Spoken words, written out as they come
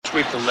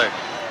Sweep the leg.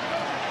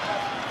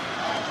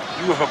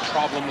 You have a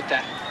problem with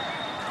that?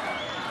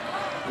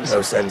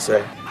 No,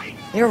 Sensei.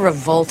 You're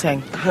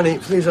revolting. Honey,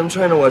 please, I'm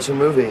trying to watch a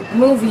movie. A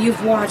movie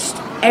you've watched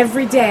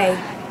every day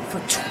for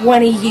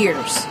 20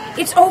 years.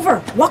 It's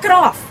over. Walk it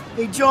off.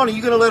 Hey, Johnny,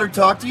 you gonna let her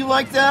talk to you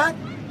like that?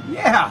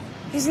 Yeah.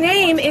 His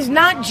name is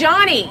not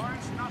Johnny.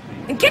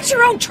 And get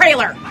your own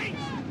trailer.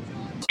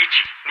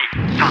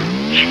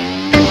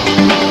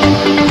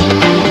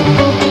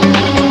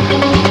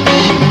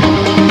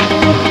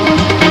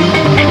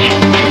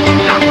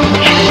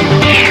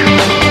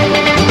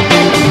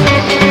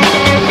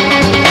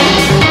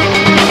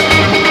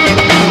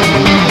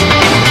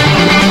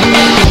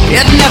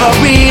 It never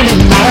really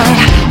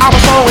mattered, I was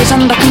always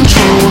under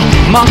control.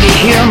 Monkey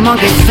here,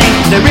 monkey think,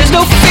 there is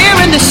no fear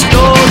in this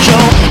dojo.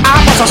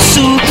 I was a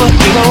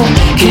superhero,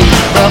 kid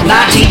of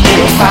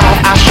 1985,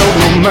 I showed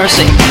no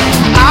mercy.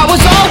 I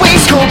was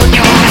always Cobra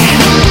Kai,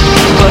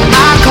 but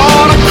I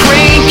caught a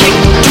crane kick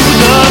to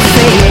the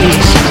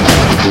face.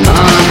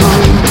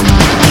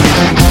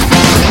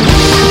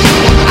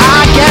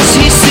 I guess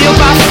he sealed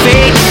my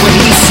fate when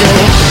he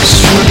said,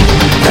 sweep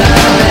the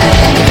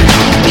leg,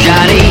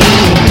 Johnny.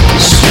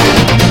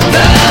 The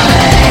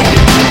leg,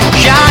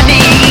 Johnny.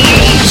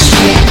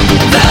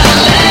 The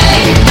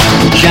leg,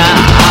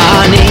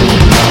 Johnny.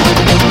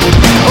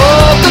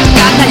 Oh, good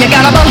God, now you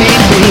gotta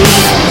believe me.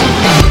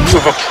 You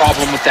have a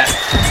problem with that?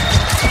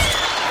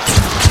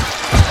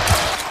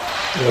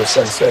 No,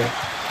 Sensei.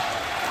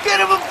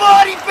 Get him a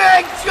body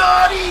bag,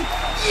 Johnny!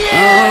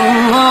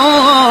 Yeah!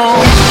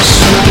 Oh,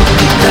 sweep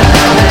the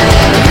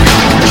leg,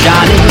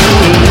 Johnny.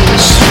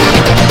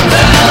 Sweep the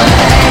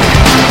leg,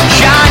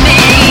 Johnny.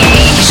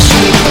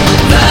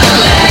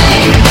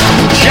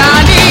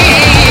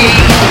 Johnny,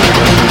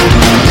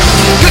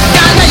 good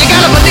God, now you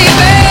gotta believe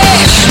it.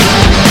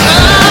 Oh,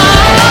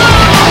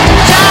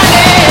 Johnny,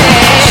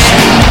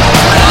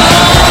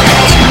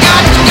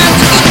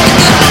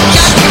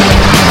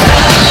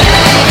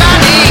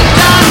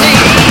 Johnny,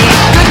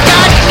 good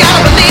God, you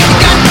gotta believe, you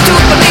got to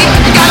believe,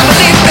 you gotta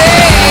believe it.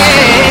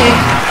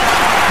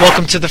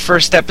 Welcome to the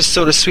first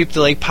episode of Sweep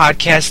the Leg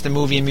Podcast, the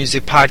movie and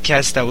music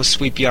podcast that will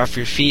sweep you off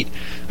your feet.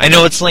 I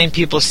know it's lame,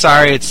 people.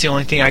 Sorry, it's the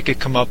only thing I could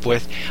come up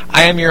with.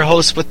 I am your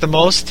host with the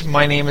most.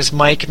 My name is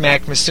Mike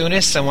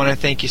Macmasunis. I want to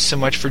thank you so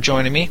much for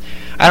joining me.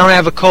 I don't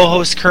have a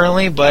co-host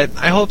currently, but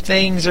I hope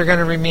things are going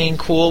to remain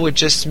cool with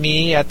just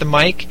me at the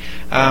mic.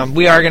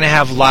 We are going to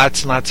have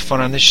lots and lots of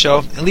fun on this show.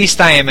 At least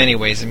I am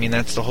anyways. I mean,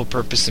 that's the whole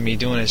purpose of me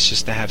doing it, is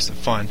just to have some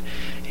fun.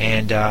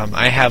 And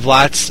I have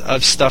lots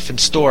of stuff in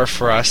store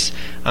for us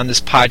on this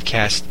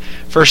podcast.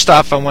 First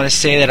off, I want to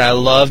say that I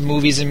love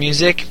movies and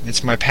music.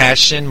 It's my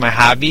passion, my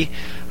hobby.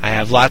 I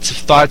have lots of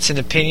thoughts and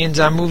opinions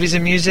on movies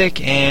and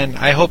music, and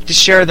I hope to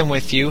share them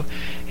with you.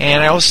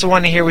 And I also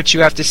want to hear what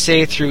you have to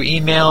say through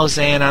emails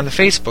and on the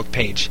Facebook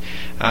page.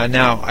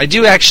 Now, I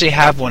do actually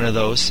have one of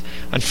those.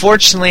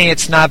 Unfortunately,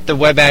 it's not the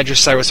web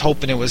address I was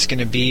hoping it was going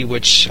to be,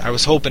 which I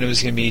was hoping it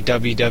was going to be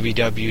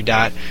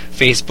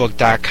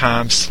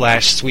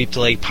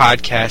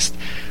www.facebook.com/sweepthelegpodcast.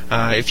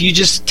 If you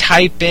just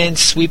type in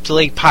Sweep the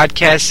Leg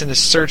Podcast in the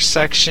search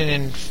section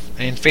in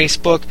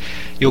Facebook,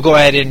 you'll go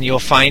ahead and you'll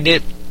find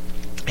it.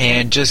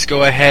 And just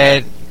go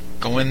ahead,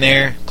 go in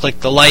there, click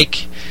the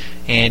like,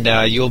 and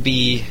you'll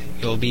be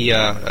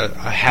a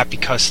happy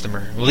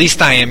customer. Well, at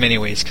least I am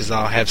anyways, because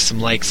I'll have some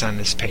likes on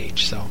this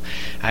page. So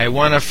I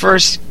want to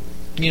first,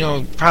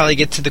 probably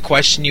get to the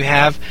question you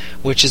have,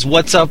 which is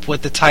what's up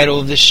with the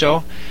title of this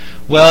show?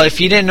 Well, if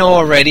you didn't know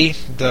already,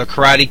 The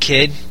Karate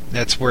Kid,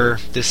 that's where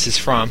this is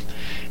from.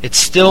 It's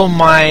still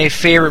my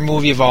favorite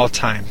movie of all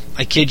time.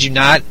 I kid you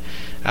not.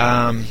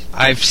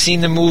 I've seen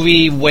the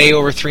movie way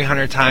over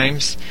 300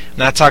 times. I'm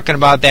not talking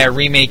about that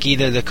remake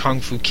either, the Kung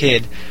Fu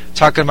Kid. I'm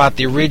talking about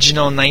the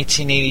original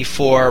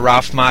 1984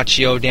 Ralph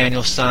Macchio,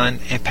 Daniel San,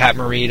 and Pat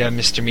Morita,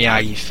 Mr.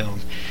 Miyagi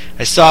film.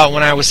 I saw it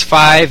when I was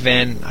 5,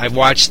 and I've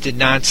watched it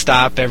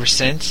non-stop ever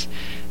since.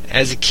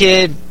 As a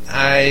kid,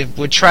 I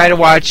would try to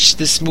watch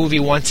this movie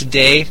once a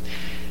day,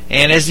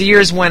 and as the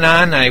years went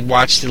on, I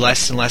watched it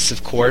less and less,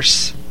 of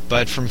course.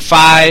 But from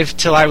 5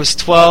 till I was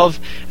 12,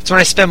 that's when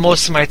I spent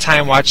most of my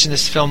time watching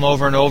this film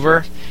over and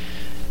over.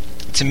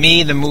 To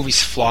me, the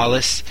movie's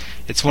flawless.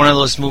 It's one of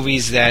those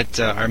movies that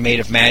are made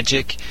of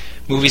magic.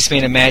 Movies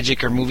made of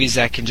magic are movies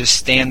that can just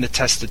stand the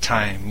test of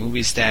time.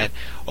 Movies that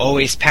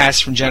always pass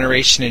from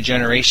generation to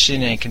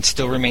generation and can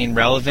still remain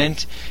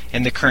relevant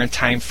in the current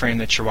time frame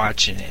that you're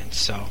watching in.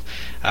 So,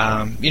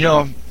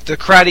 The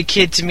Karate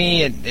Kid, to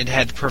me, it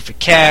had the perfect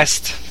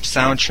cast,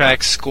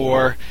 soundtrack,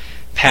 score,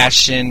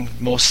 passion.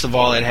 Most of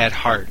all, it had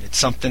heart. It's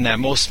something that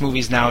most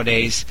movies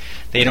nowadays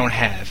they don't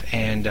have.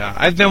 And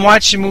I've been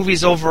watching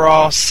movies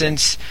overall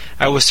since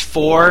I was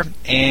 4,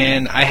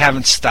 and I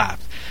haven't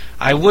stopped.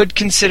 I would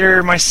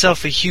consider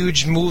myself a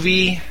huge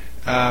movie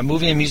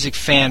and music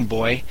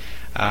fanboy.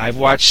 I've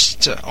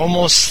watched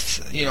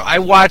I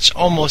watch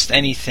almost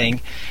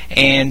anything,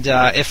 and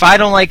if I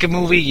don't like a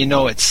movie,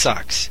 it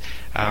sucks.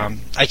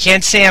 I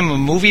can't say I'm a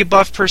movie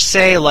buff per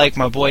se, like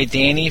my boy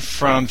Danny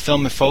from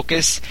Film and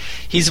Focus.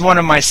 He's one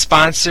of my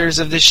sponsors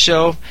of this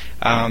show.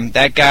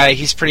 That guy,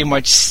 he's pretty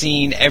much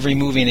seen every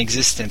movie in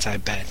existence, I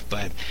bet.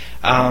 But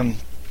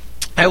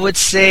I would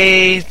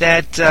say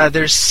that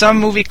there's some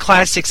movie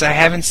classics I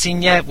haven't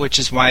seen yet, which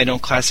is why I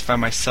don't classify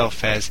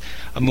myself as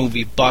a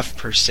movie buff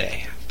per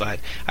se. But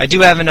I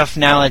do have enough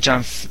knowledge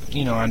on,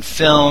 on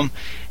film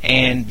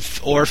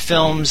or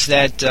films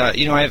that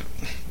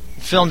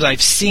films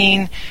I've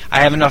seen.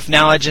 I have enough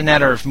knowledge in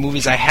that, or if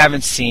movies I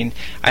haven't seen,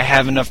 I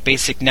have enough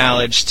basic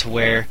knowledge to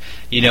where,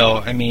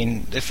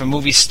 if a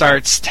movie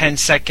starts 10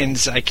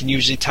 seconds, I can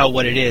usually tell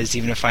what it is,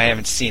 even if I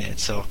haven't seen it.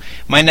 So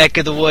my neck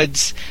of the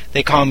woods,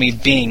 they call me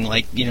Bing,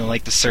 like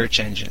the search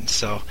engine.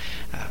 So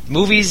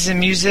movies and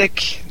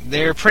music,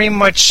 they're pretty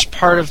much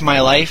part of my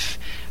life.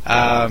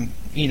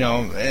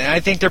 I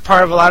think they're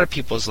part of a lot of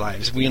people's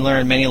lives. We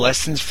learn many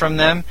lessons from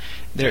them.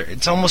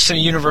 It's almost a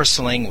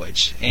universal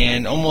language,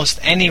 and almost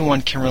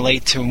anyone can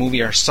relate to a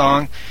movie or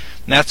song,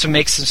 and that's what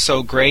makes them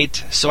so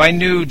great. So I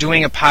knew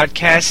doing a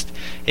podcast,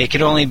 it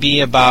could only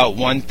be about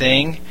one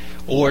thing,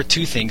 or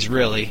two things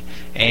really,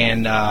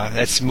 and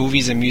that's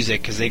movies and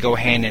music, because they go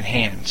hand in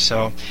hand.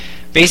 So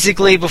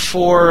basically,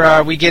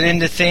 before we get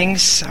into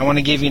things, I want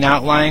to give you an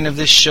outline of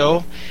this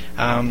show.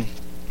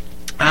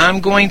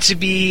 I'm going to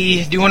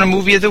be doing a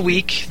movie of the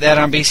week that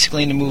I'm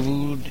basically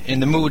in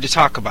the mood to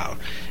talk about.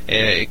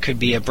 It could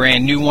be a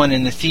brand new one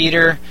in the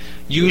theater.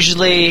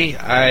 Usually,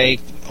 I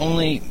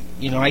don't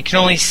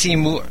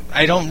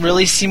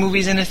really see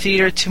movies in the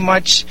theater too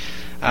much.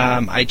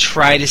 I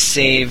try to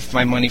save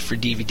my money for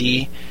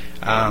DVD.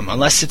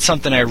 Unless it's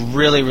something I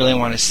really, really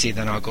want to see,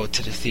 then I'll go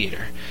to the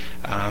theater.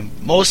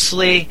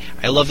 Mostly,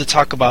 I love to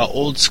talk about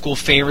old school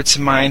favorites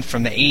of mine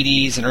from the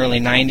 80s and early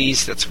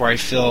 90s. That's where I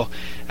feel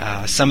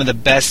some of the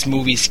best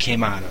movies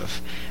came out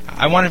of.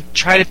 I want to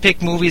try to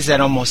pick movies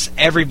that almost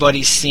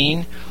everybody's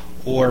seen,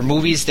 or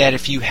movies that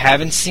if you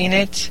haven't seen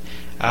it,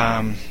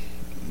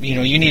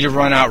 you need to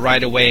run out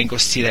right away and go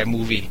see that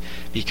movie,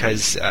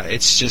 because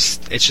it's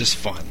just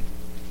fun.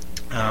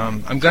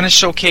 I'm going to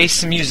showcase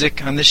some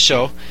music on this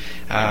show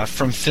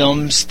from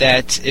films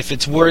that, if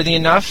it's worthy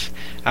enough,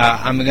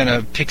 I'm going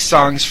to pick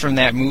songs from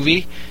that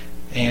movie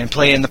and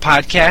play in the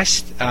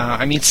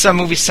podcast. Some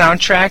movie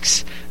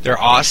soundtracks,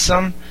 they're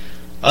awesome.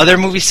 Other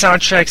movie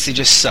soundtracks, they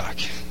just suck,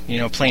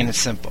 plain and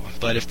simple.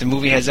 But if the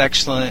movie has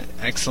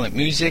excellent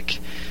music,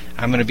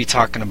 I'm going to be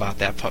talking about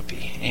that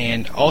puppy.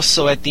 And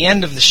also at the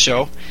end of the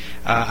show,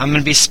 I'm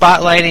going to be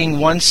spotlighting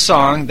one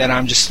song that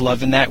I'm just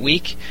loving that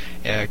week.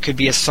 It could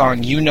be a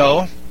song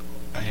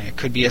it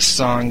could be a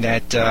song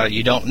that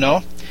you don't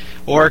know,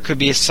 or it could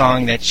be a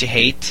song that you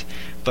hate.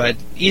 But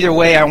either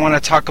way, I want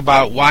to talk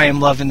about why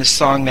I'm loving the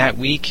song that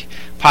week,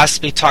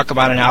 possibly talk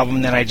about an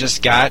album that I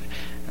just got.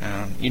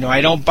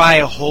 I don't buy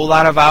a whole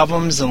lot of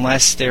albums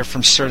unless they're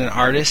from certain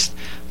artists,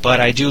 but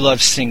I do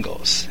love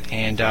singles.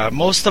 And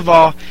most of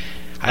all,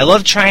 I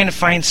love trying to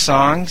find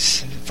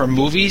songs for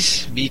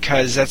movies,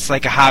 because that's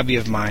like a hobby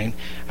of mine.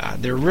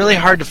 They're really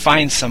hard to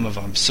find, some of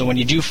them. So when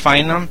you do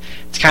find them,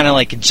 it's kind of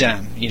like a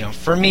gem.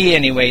 For me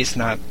anyways,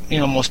 not,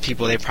 most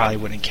people, they probably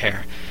wouldn't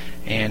care.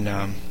 And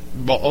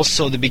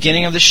also the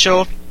beginning of the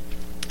show,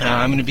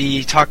 I'm going to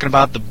be talking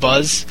about the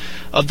buzz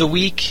of the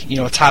week,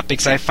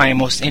 topics I find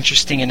most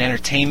interesting in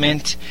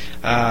entertainment,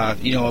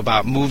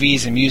 about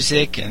movies and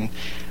music. And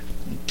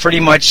pretty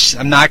much,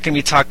 I'm not going to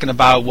be talking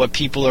about what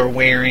people are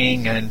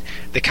wearing and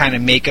the kind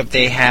of makeup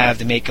they have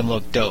to make them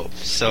look dope.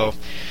 So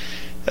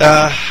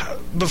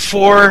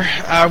before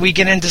we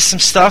get into some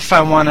stuff,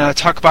 I want to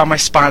talk about my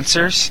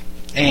sponsors.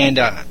 And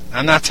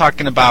I'm not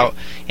talking about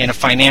in a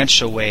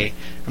financial way.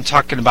 I'm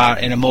talking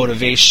about in a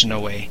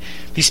motivational way.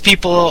 These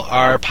people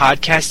are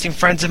podcasting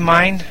friends of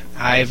mine.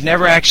 I've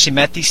never actually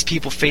met these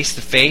people face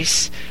to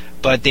face,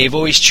 but they've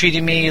always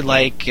treated me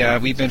like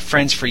we've been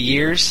friends for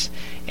years,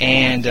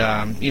 and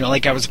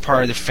like I was a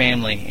part of the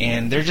family.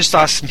 And they're just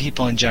awesome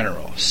people in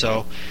general.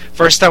 So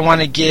first, I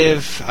want to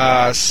give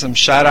some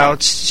shout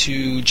outs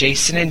to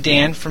Jason and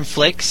Dan from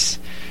Flicks,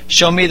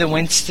 Show Me the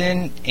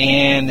Winston,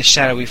 and The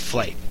Shadowy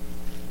Flight.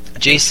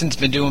 Jason's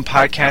been doing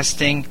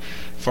podcasting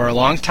for a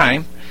long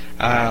time.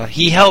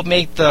 He helped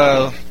make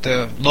the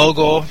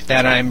logo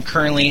that I'm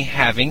currently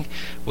having,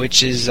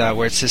 which is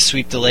where it says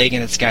Sweep the Leg,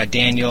 and it's got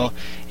Daniel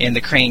and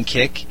the crane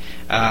kick.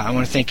 I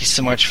want to thank you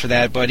so much for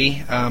that,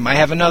 buddy. I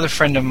have another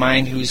friend of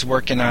mine who's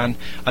working on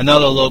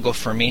another logo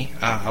for me.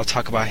 I'll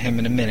talk about him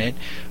in a minute.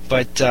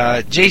 But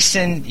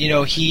Jason,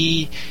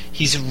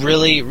 he's a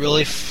really,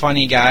 really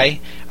funny guy.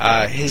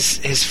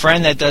 His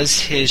friend that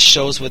does his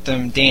shows with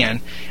him,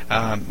 Dan,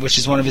 which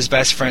is one of his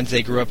best friends,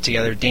 they grew up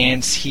together.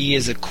 He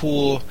is a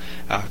cool,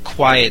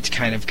 quiet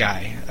kind of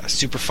guy.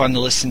 Super fun to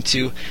listen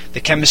to. The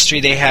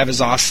chemistry they have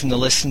is awesome to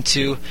listen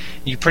to.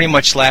 You pretty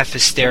much laugh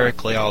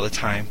hysterically all the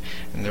time.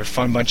 And they're a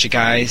fun bunch of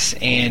guys.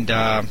 And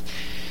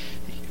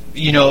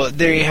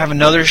they have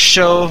another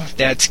show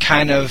that's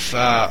kind of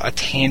a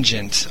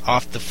tangent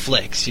off the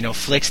Flicks.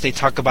 Flicks, they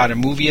talk about a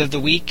movie of the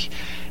week,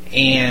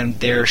 and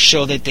their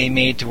show that they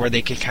made to where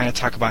they could kind of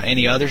talk about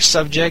any other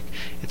subject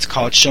It's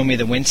called Show Me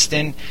the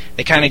Winston.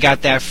 They kind of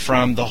got that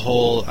from the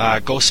whole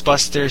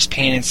Ghostbusters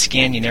pan and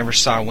scan. You never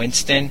saw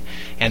Winston.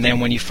 And then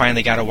when you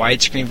finally got a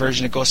widescreen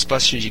version of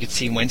Ghostbusters, you could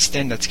see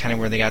Winston. That's kind of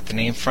where they got the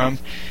name from.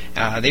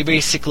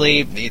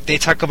 They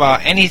talk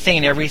about anything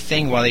and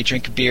everything while they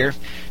drink a beer.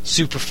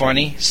 Super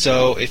funny.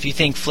 So if you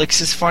think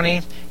Flicks is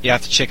funny, you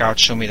have to check out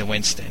Show Me the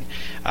Winston.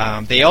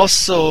 They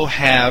also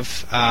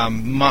have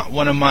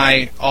one of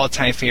my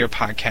all-time favorite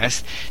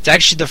podcasts. It's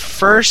actually the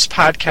first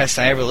podcast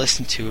I ever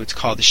listened to. It's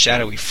called The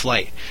Shadowy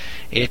Flight.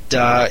 It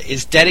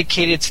is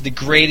dedicated to the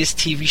greatest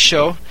TV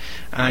show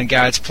on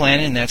God's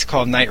planet, and that's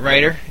called Knight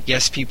Rider.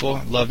 Yes,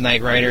 people love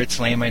Knight Rider. It's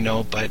lame, I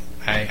know, but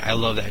I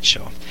love that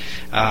show.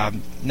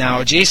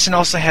 Now, Jason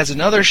also has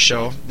another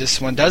show.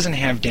 This one doesn't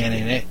have Dan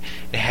in it.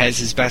 It has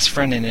his best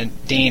friend in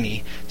it,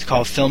 Danny. It's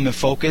called Film and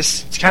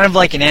Focus. It's kind of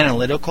like an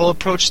analytical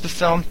approach to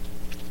film.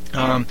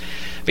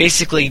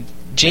 Basically,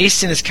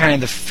 Jason is kind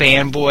of the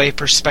fanboy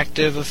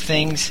perspective of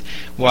things,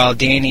 while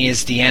Danny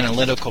is the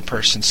analytical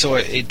person. So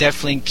it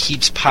definitely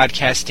keeps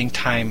podcasting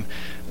time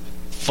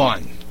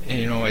fun.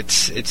 You know,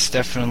 it's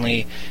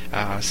definitely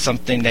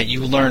something that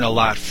you learn a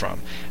lot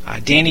from.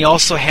 Danny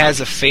also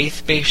has a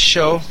faith-based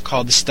show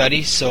called The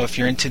Study, so if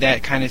you're into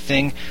that kind of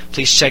thing,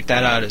 please check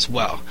that out as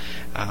well.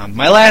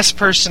 My last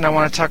person I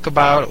want to talk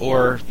about,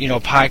 or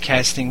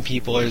podcasting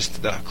people, is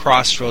the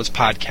Crossroads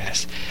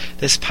podcast.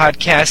 This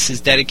podcast is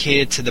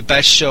dedicated to the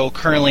best show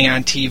currently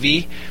on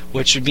TV,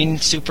 which would be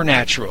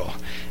Supernatural.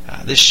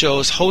 This show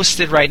is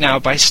hosted right now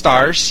by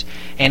Stars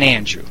and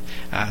Andrew.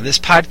 This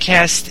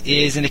podcast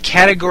is in a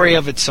category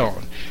of its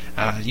own.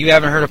 You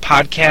haven't heard a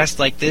podcast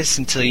like this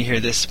until you hear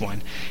this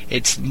one.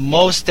 It's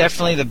most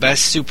definitely the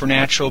best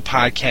Supernatural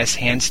podcast,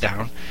 hands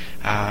down.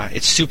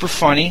 It's super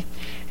funny,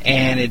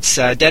 and it's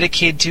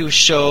dedicated to a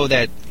show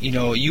that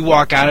you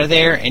walk out of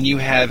there and you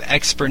have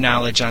expert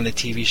knowledge on the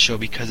TV show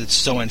because it's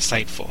so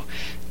insightful.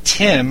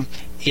 Tim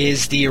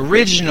is the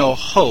original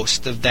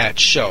host of that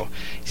show.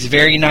 He's a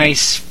very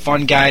nice,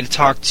 fun guy to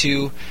talk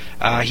to.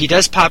 He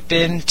does pop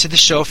into the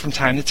show from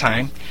time to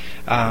time,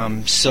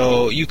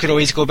 so you could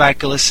always go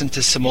back and listen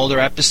to some older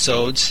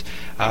episodes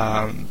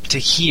to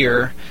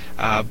hear,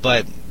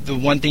 but the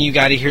one thing you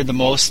got to hear the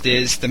most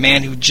is the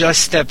man who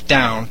just stepped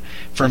down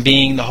from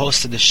being the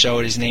host of the show.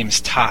 His name is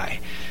Ty.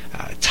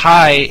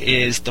 Ty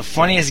is the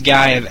funniest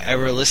guy I've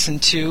ever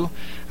listened to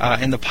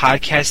in the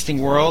podcasting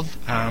world.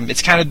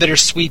 It's kind of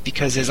bittersweet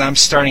because as I'm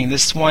starting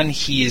this one,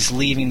 he is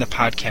leaving the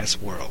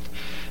podcast world.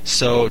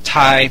 So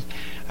Ty,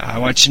 I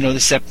want you to know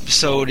this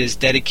episode is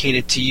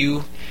dedicated to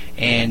you,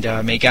 and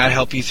may God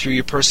help you through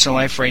your personal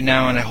life right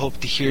now, and I hope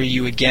to hear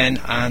you again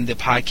on the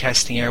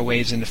podcasting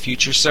airwaves in the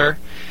future, sir.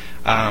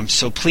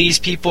 So please,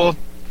 people,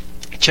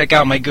 check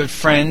out my good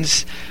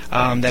friends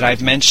that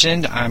I've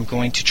mentioned. I'm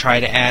going to try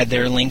to add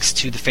their links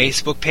to the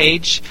Facebook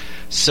page.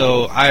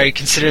 So I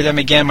consider them,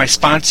 again, my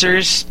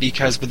sponsors,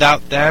 because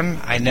without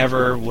them, I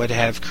never would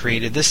have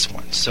created this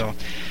one. So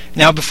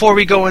now, before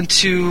we go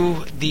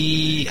into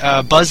the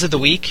buzz of the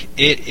week,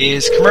 it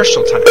is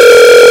commercial time.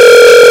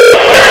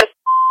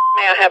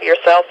 May I have your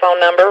cell phone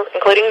number,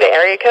 including the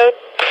area code?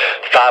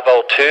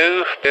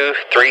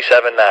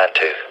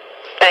 502-3792.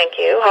 Thank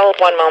you. Hold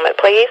one moment,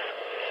 please.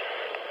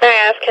 May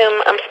I ask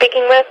whom I'm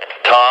speaking with?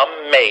 Tom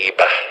Mabe.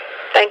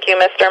 Thank you,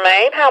 Mr.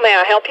 Mabe. How may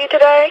I help you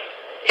today?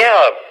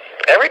 Yeah,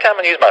 every time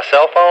I use my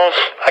cell phone,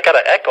 I got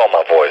an echo on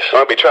my voice.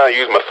 I'll be trying to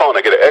use my phone.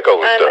 I get an echo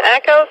and An stuff.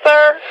 echo,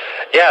 sir?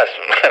 Yes,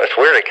 it's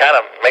weird. It kind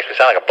of makes me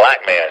sound like a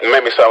black man. It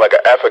made me sound like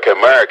an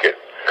African-American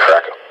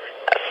cracker.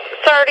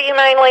 Sir, do you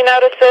mainly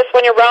notice this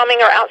when you're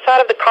roaming or outside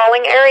of the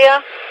calling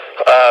area?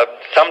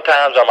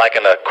 Sometimes I'm like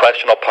in a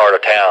questionable part of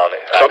town.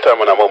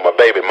 Sometimes when I'm at my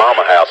baby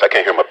mama house, I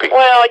can't hear my people.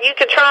 Well, you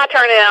could try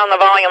turning down the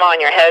volume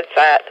on your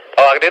headset.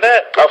 Oh, I can do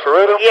that? Oh, for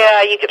real?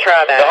 Yeah, you could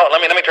try that.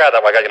 Let me try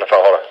that while I got you on the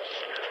phone. Hold on.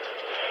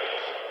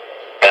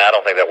 Nah, I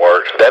don't think that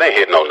works. That ain't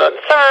hitting on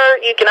nothing. Sir,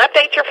 you can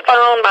update your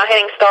phone by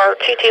hitting star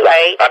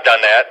 228. I've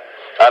done that.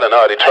 I don't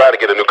know. They tried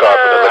to get a new car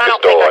from the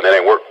liquor store, and it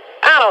ain't work.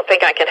 I don't think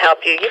I can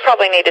help you. You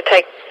probably need to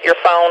take your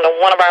phone to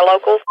one of our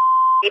local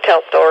retail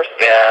stores.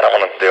 Yeah, I don't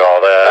want to do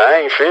all that.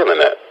 I ain't feeling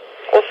that.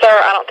 Well, sir,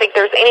 I don't think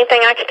there's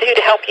anything I can do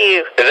to help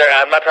you.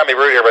 I'm not trying to be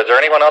rude here, but is there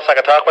anyone else I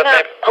can talk with, No.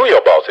 maybe? Who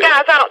your boss is?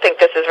 Guys, I don't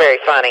think this is very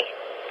funny.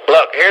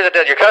 Look, here's the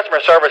deal. Your customer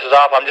service is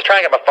off. I'm just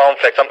trying to get my phone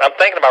fixed. I'm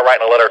thinking about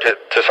writing a letter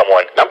to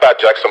someone. I'm about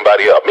to jack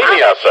somebody up. Meet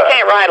me You outside.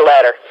 can't write a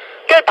letter.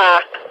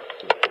 Goodbye.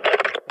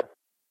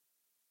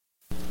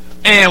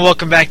 And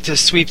welcome back to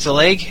Sweep the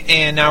Leg.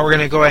 And now we're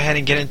going to go ahead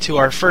and get into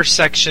our first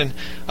section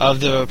of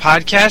the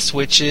podcast,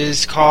 which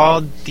is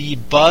called the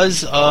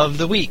Buzz of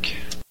the Week.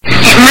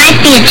 It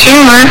might be a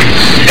tumor.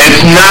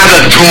 It's not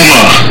a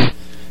tumor.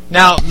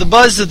 Now, the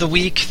buzz of the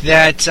week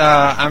that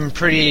I'm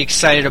pretty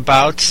excited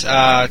about,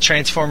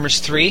 Transformers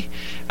 3.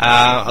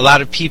 A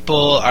lot of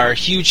people are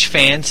huge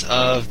fans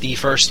of the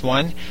first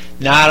one.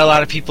 Not a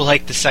lot of people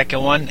like the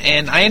second one,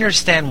 and I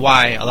understand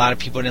why a lot of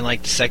people didn't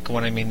like the second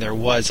one. I mean, there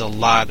was a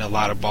lot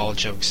of ball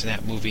jokes in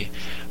that movie.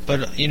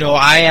 But, you know,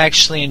 I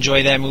actually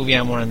enjoy that movie.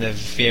 I'm one of the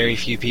very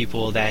few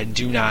people that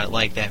do not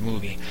like that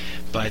movie.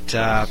 But,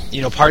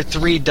 you know, Part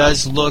 3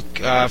 does look,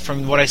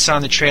 from what I saw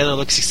in the trailer,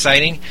 looks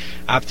exciting.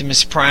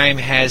 Optimus Prime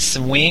has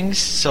some wings,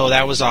 so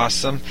that was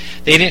awesome.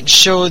 They didn't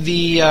show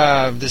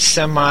the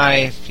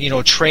semi, you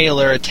know,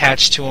 trailer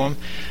attached to him,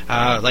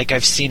 like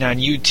I've seen on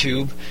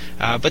YouTube.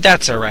 But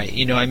that's alright.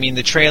 You know, I mean,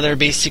 the trailer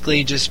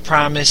basically just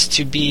promised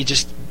to be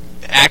just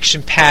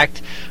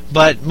action-packed,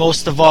 but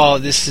most of all,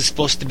 this is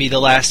supposed to be the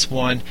last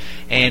one,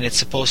 and it's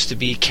supposed to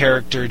be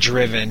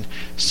character-driven.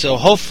 So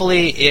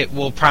hopefully it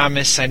will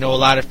promise. I know a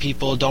lot of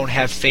people don't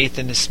have faith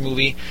in this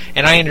movie,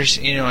 and I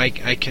understand. You know, I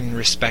can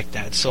respect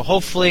that. So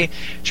hopefully,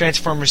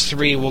 Transformers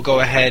 3 will go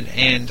ahead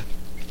and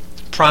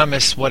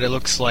promise what it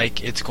looks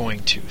like it's going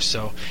to.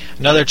 So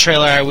another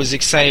trailer I was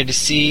excited to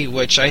see,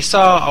 which I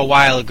saw a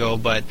while ago,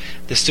 but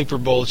the Super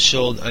Bowl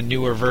showed a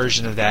newer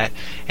version of that,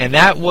 and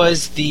that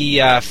was the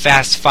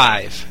Fast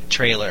 5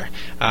 trailer.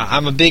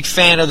 I'm a big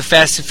fan of the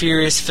Fast and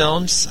Furious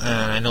films.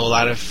 I know a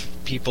lot of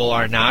people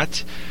are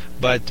not,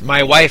 but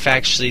my wife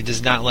actually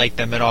does not like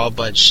them at all,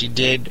 but she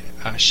did.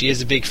 She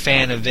is a big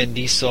fan of Vin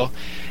Diesel,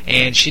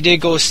 and she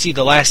did go see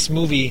the last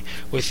movie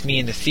with me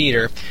in the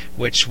theater,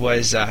 which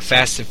was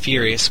Fast and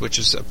Furious, which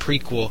was a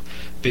prequel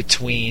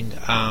between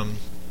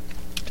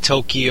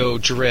Tokyo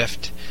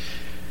Drift,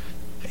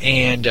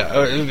 and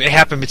it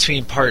happened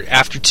between part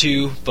after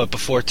 2, but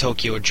before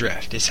Tokyo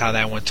Drift is how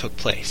that one took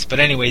place. But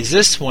anyways,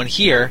 this one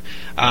here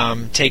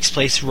takes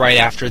place right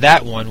after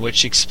that one,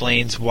 which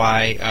explains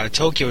why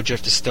Tokyo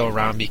Drift is still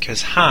around,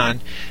 because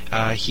Han,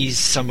 he's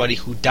somebody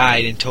who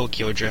died in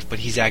Tokyo Drift, but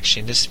he's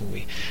actually in this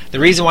movie. The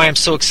reason why I'm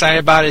so excited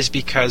about it is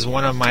because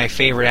one of my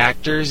favorite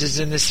actors is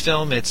in this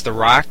film. It's The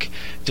Rock,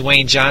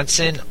 Dwayne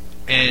Johnson.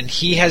 And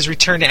he has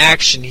returned to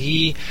action.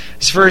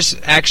 His first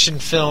action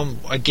film,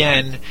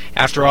 again,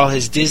 after all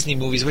his Disney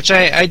movies, which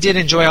I did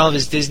enjoy all of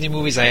his Disney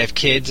movies. I have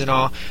kids and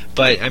all.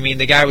 But, I mean,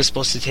 the guy was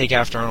supposed to take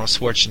after Arnold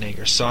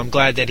Schwarzenegger. So I'm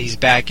glad that he's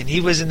back. And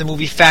he was in the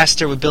movie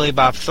Faster with Billy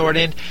Bob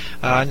Thornton.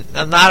 A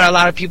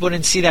lot of people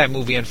didn't see that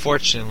movie,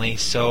 unfortunately.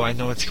 So I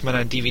know it's coming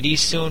on DVD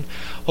soon.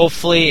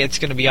 Hopefully it's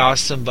going to be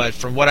awesome. But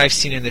from what I've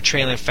seen in the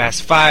trailer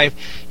Fast 5,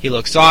 he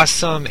looks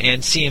awesome.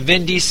 And seeing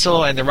Vin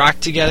Diesel and The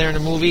Rock together in a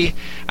movie,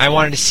 I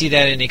wanted to see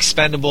that in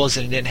Expendables,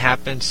 and it didn't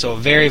happen. So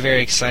very,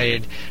 very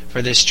excited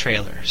for this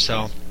trailer.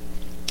 So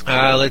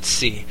let's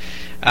see.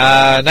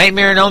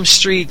 Nightmare on Elm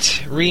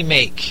Street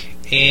remake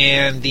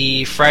and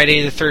the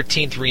Friday the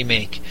 13th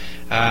remake.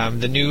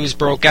 The news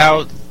broke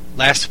out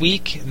last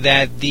week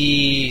that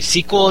the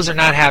sequels are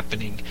not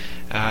happening.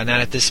 Not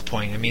at this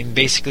point. I mean,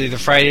 basically the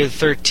Friday the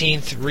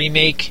 13th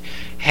remake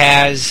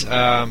has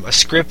a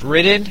script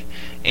written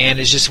and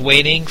is just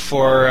waiting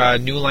for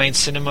New Line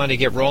Cinema to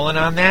get rolling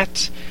on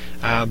that.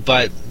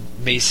 But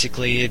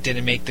basically it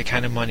didn't make the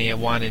kind of money it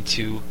wanted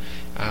to,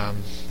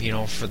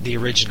 for the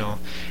original.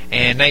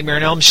 And Nightmare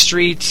on Elm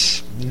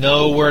Street,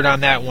 no word on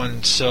that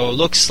one. So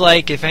looks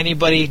like if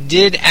anybody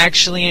did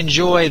actually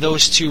enjoy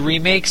those two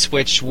remakes,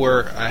 which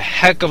were a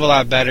heck of a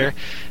lot better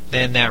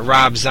than that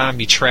Rob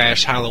Zombie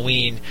trash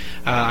Halloween,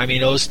 I mean,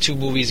 those two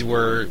movies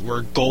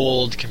were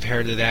gold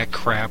compared to that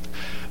crap.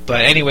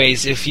 But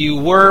anyways, if you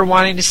were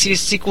wanting to see a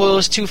sequel to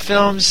those two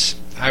films,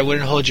 I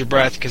wouldn't hold your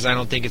breath, because I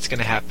don't think it's going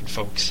to happen,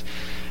 folks.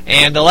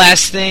 And the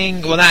last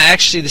thing, well, not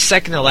actually, the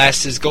second to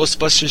last is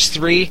Ghostbusters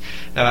 3.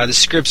 The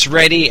script's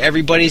ready.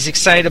 Everybody's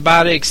excited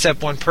about it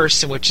except one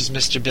person, which is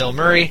Mr. Bill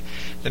Murray.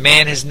 The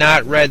man has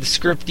not read the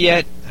script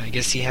yet. I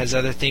guess he has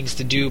other things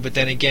to do, but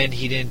then again,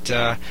 he didn't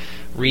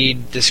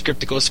read the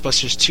script of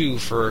Ghostbusters 2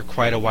 for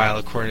quite a while,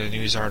 according to the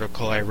news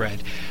article I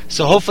read.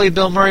 So hopefully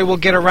Bill Murray will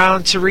get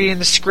around to reading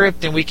the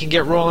script and we can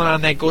get rolling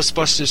on that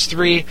Ghostbusters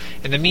 3.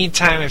 In the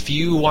meantime, if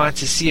you want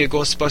to see a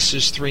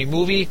Ghostbusters 3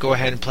 movie, go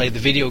ahead and play the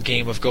video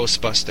game of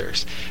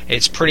Ghostbusters.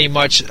 It's pretty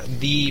much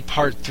the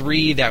part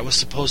 3 that was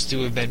supposed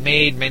to have been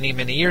made many,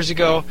 many years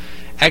ago.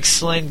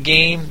 Excellent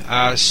game,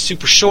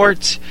 super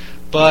short,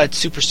 but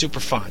super, super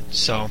fun.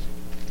 So,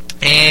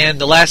 and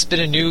the last bit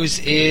of news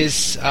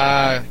is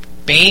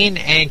Bane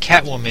and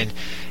Catwoman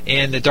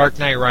in The Dark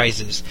Knight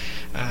Rises.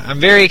 I'm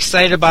very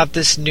excited about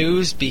this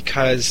news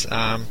because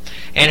Anne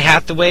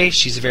Hathaway,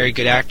 she's a very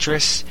good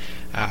actress.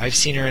 I've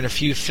seen her in a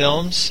few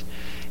films,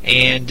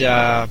 and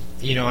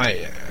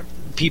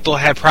people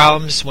had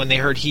problems when they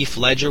heard Heath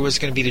Ledger was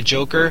going to be the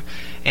Joker,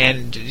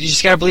 and you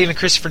just got to believe in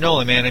Christopher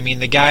Nolan, man. I mean,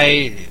 the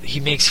guy, he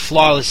makes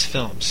flawless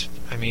films.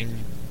 I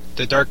mean,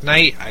 The Dark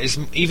Knight,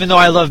 even though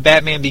I love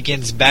Batman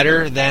Begins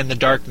better than The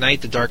Dark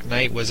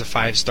Knight was a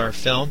 5-star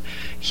film.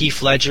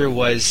 Heath Ledger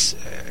was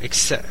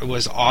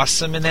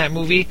awesome in that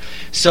movie.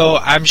 So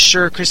I'm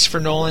sure Christopher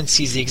Nolan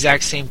sees the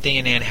exact same thing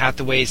in Anne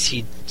Hathaway as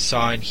he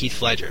saw in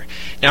Heath Ledger.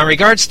 Now, in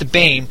regards to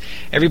Bane,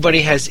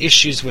 everybody has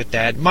issues with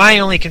that. My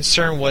only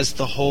concern was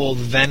the whole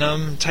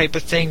Venom type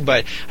of thing,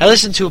 but I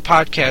listened to a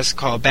podcast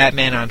called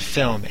Batman on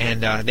Film,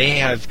 and they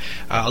have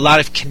a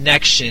lot of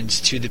connections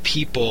to the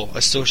people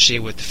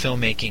associated with the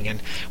filmmaking.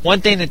 And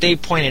one thing that they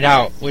pointed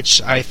out, which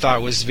I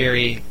thought was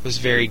very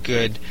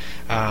good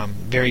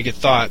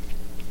thought,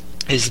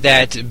 is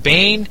that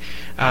Bane,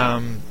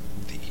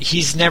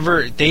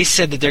 they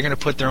said that they're going to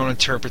put their own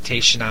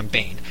interpretation on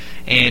Bane.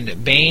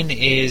 And Bane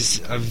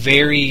is a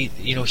very,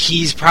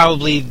 he's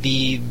probably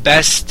the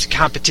best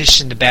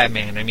competition to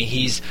Batman. I mean,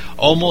 he's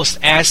almost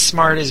as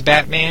smart as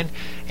Batman,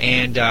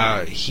 and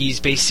he's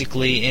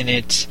basically in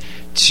it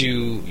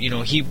to,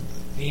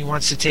 he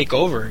wants to take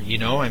over,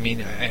 I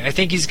mean, I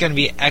think he's going to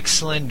be an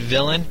excellent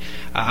villain.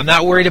 I'm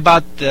not worried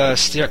about the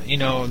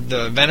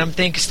Venom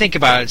thing, because think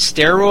about it,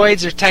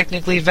 steroids are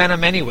technically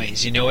Venom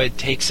anyways. It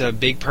takes a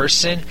big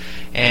person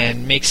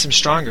and makes him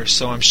stronger,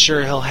 so I'm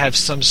sure he'll have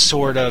some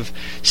sort of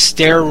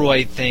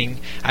steroid thing.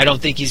 I don't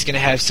think he's going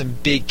to have some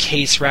big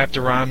case wrapped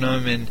around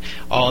him and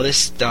all this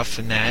stuff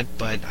and that,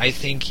 but I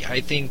think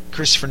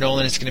Christopher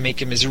Nolan is going to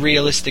make him as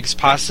realistic as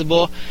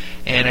possible,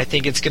 and I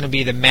think it's going to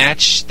be the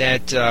match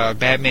that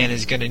Batman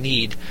is going to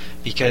need,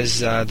 because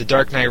The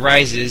Dark Knight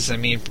Rises, I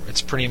mean,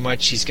 it's pretty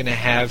much he's going to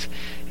have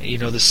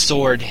the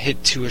sword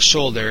hit to his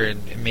shoulder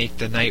and make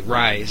the knight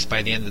rise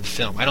by the end of the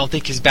film. I don't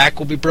think his back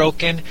will be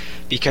broken,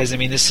 because I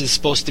mean, this is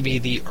supposed to be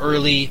the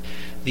early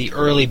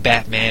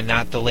Batman,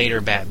 not the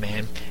later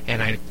Batman,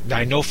 and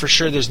I know for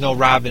sure there's no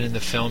Robin in the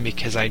film,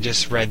 because I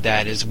just read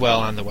that as well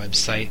on the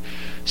website.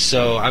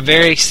 So I'm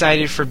very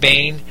excited for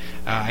Bane.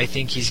 I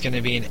think he's going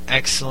to be an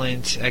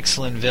excellent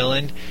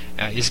villain.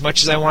 As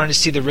much as I wanted to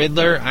see the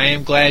Riddler, I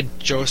am glad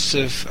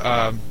Joseph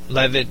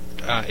Levitt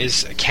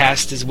is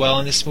cast as well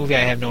in this movie. I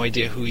have no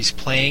idea who he's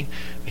playing.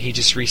 He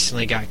just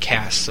recently got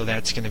cast, so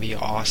that's going to be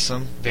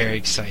awesome. Very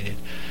excited.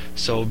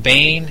 So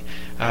Bane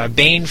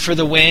for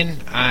the win.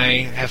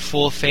 I have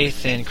full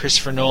faith in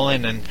Christopher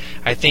Nolan, and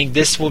I think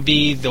this will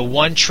be the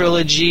one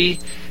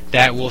trilogy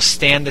that will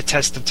stand the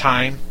test of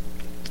time,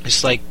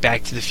 just like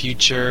Back to the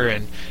Future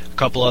and a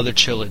couple other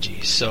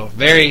trilogies. So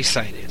very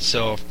excited.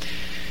 So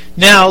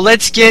now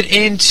let's get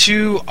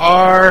into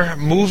our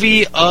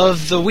movie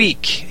of the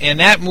week, and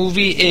that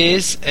movie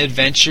is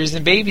Adventures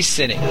in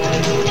Babysitting.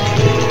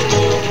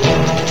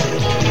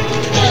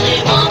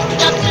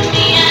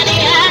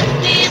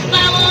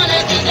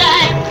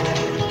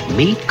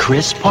 Meet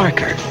Chris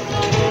Parker,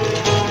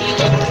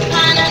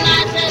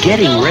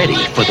 getting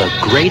ready for the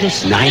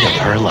greatest night of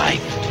her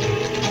life.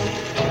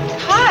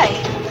 Hi.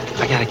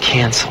 I gotta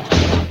cancel.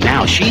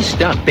 Now she's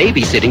stuck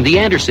babysitting the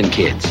Anderson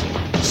kids.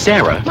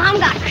 Sarah. Mom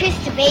got Chris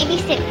to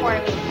babysit for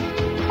me.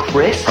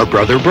 Chris? Her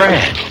brother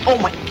Brad. Oh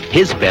my.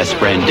 His best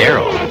friend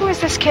Daryl. Who is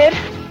this kid?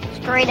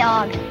 Stray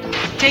dog.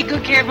 Take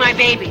good care of my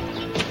baby.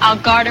 I'll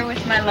guard her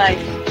with my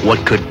life.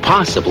 What could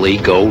possibly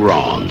go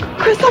wrong?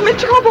 Chris, I'm in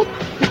trouble.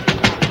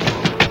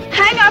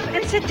 Hang up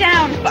and sit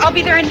down. I'll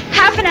be there in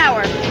half an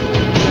hour.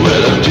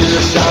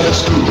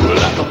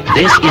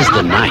 This is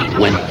the night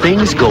when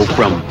things go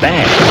from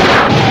bad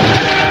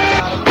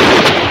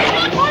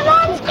My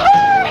mom's car!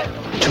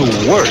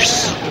 to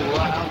worse.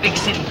 Big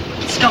city,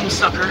 scum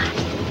sucker.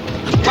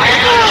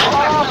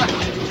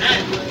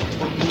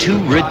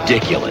 To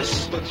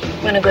ridiculous.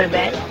 Wanna go to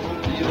bed?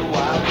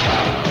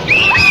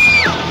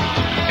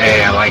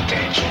 Hey, I like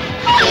that.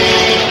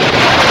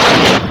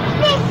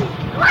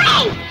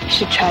 You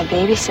should try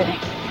babysitting.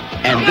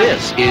 And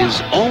this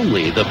is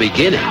only the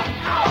beginning.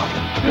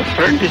 Your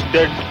friend is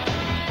dead.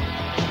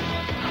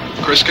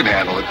 Chris can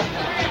handle it.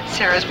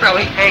 Sarah's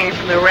probably hanging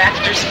from the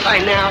rafters by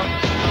now.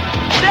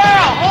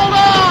 Sarah, hold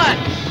on!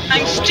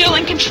 I'm still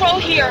in control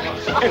here.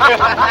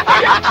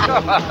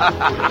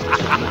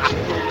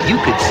 You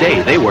could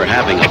say they were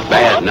having a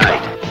bad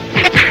night.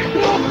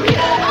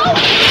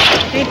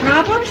 Any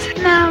problems?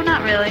 No,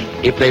 not really.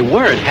 If they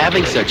weren't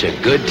having such a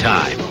good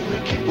time.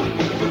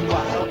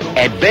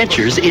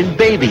 Adventures in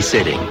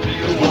Babysitting.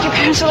 Think your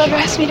parents will ever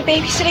ask me to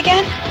babysit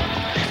again?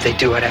 If they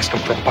do, I'd ask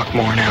them for $1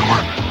 more an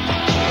hour.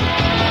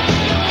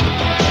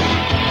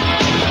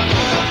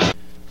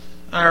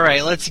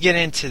 Alright, let's get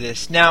into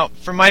this. Now,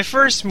 for my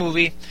first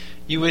movie,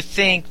 you would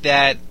think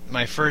that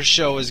my first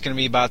show was going to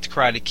be about the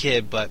Karate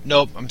Kid, but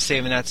nope, I'm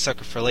saving that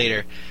sucker for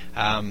later.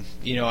 I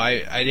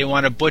didn't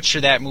want to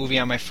butcher that movie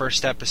on my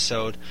first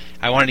episode.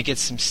 I wanted to get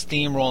some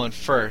steam rolling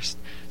first.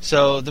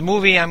 So the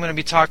movie I'm going to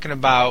be talking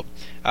about,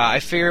 I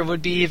figure it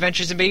would be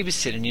Adventures in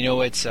Babysitting.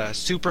 It's a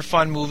super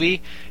fun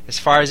movie. As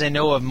far as I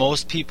know of,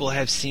 most people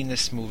have seen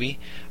this movie.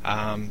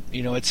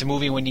 It's a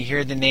movie when you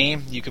hear the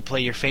name, you could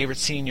play your favorite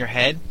scene in your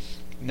head.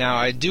 Now,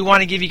 I do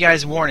want to give you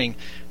guys a warning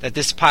that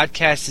this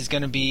podcast is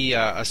going to be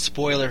a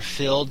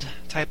spoiler-filled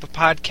type of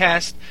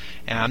podcast,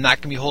 and I'm not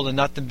going to be holding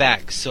nothing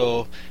back,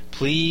 so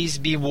please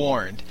be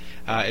warned.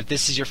 If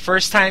this is your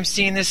first time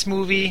seeing this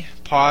movie,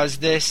 pause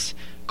this,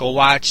 go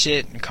watch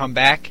it, and come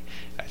back.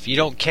 If you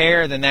don't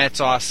care, then that's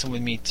awesome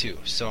with me too.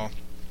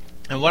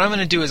 And what I'm going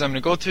to do is I'm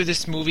going to go through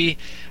this movie,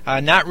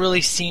 not really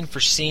scene for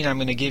scene. I'm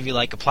going to give you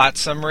like a plot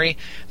summary.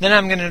 Then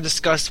I'm going to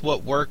discuss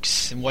what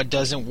works and what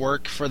doesn't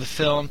work for the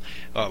film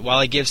while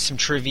I give some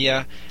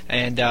trivia.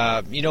 And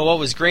what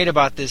was great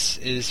about this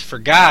is for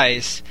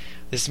guys,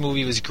 This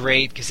movie was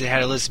great because it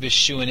had Elizabeth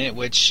Shue in it,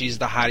 which she's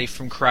the hottie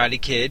from Karate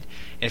Kid.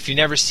 And if you've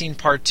never seen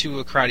part 2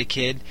 of Karate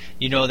Kid,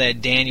 you know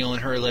that Daniel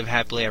and her live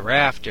happily ever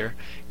after.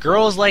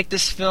 Girls like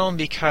this film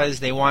because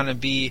they want to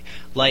be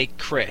like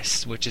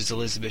Chris, which is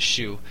Elizabeth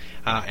Shue,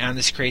 on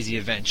this crazy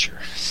adventure.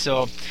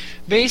 So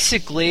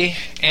basically,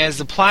 as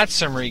the plot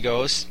summary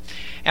goes,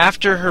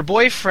 after her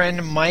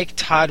boyfriend Mike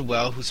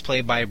Todwell, who's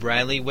played by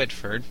Bradley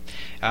Whitford,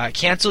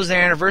 cancels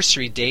their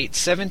anniversary date,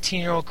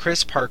 17-year-old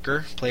Chris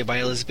Parker, played by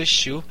Elizabeth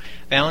Shue,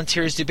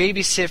 volunteers to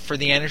babysit for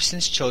the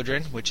Andersons'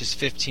 children, which is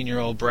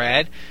 15-year-old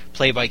Brad,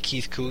 played by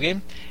Keith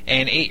Coogan,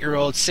 and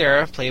 8-year-old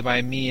Sarah, played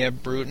by Mia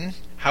Bruton.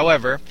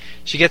 However,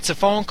 she gets a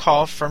phone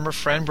call from her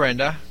friend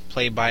Brenda,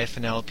 played by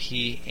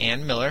Penelope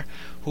Ann Miller,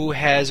 who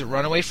has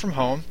run away from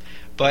home,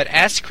 but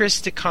asks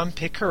Chris to come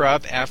pick her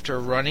up after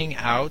running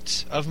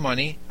out of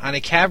money on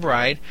a cab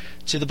ride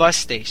to the bus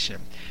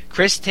station.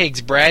 Chris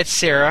takes Brad,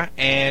 Sarah,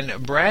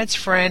 and Brad's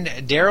friend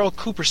Daryl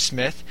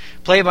Coopersmith,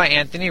 played by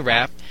Anthony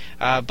Rapp,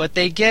 but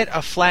they get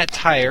a flat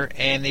tire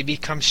and they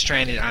become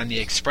stranded on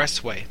the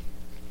expressway.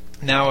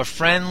 Now, a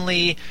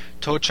friendly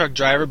tow truck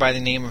driver by the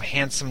name of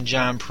Handsome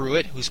John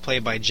Pruitt, who's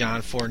played by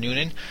John Four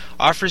Noonan,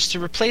 offers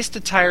to replace the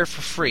tire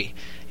for free.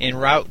 En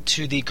route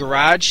to the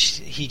garage,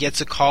 he gets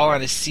a call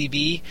on his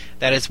CB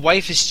that his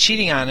wife is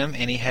cheating on him,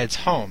 and he heads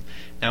home.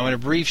 Now, in a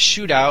brief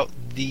shootout,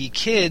 the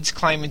kids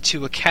climb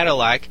into a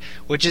Cadillac,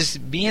 which is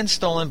being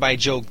stolen by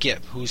Joe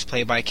Gipp, who's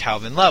played by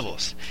Calvin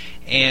Levels,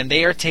 and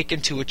they are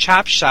taken to a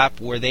chop shop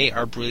where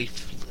they're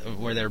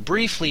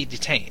briefly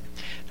detained.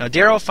 Now,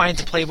 Daryl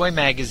finds a Playboy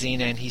magazine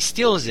and he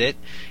steals it,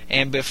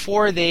 and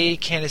before they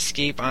can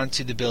escape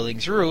onto the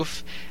building's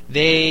roof,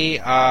 they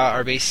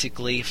are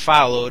basically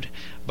followed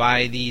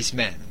by these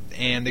men.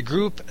 And the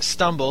group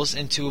stumbles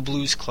into a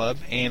blues club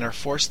and are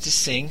forced to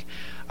sing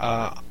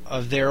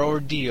of their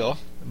ordeal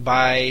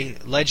by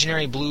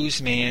legendary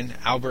bluesman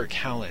Albert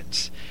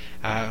Collins,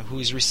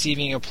 who's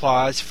receiving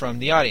applause from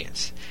the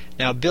audience.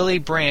 Now, Billy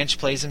Branch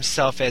plays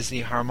himself as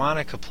the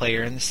harmonica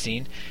player in the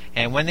scene,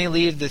 and when they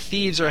leave, the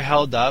thieves are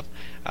held up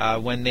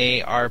when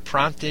they are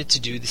prompted to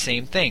do the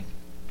same thing.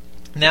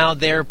 Now,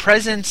 their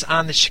presence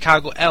on the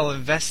Chicago L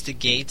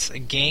investigates a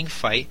gang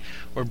fight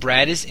where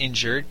Brad is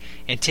injured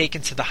and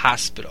taken to the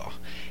hospital.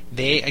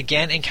 They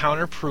again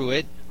encounter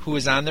Pruitt, who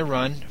is on the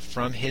run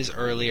from his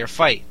earlier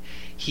fight.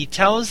 He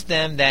tells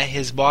them that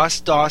his boss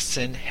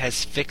Dawson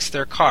has fixed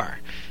their car,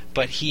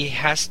 but he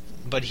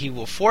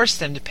will force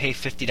them to pay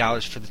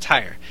 $50 for the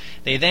tire.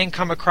 They then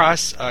come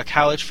across a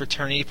college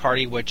fraternity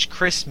party which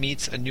Chris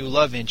meets a new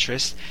love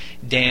interest,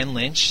 Dan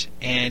Lynch,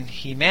 and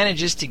he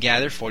manages to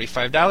gather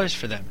 $45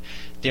 for them.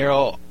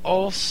 Daryl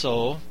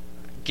also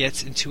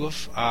gets into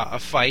a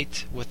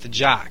fight with the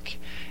jock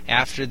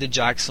after the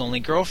jock's only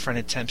girlfriend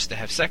attempts to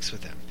have sex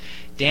with him.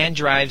 Dan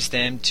drives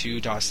them to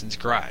Dawson's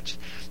garage.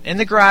 In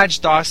the garage,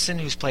 Dawson,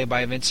 who's played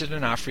by Vincent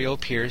D'Onofrio,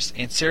 appears,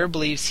 and Sarah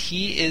believes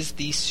he is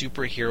the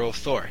superhero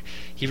Thor.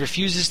 He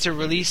refuses to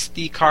release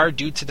the car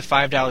due to the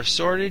 $5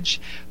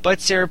 shortage, but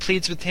Sarah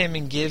pleads with him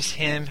and gives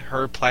him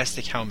her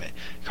plastic helmet,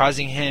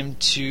 causing him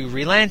to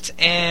relent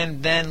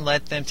and then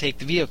let them take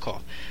the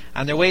vehicle.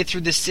 On their way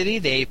through the city,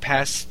 they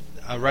pass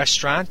a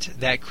restaurant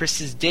that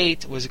Chris's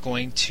date was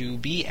going to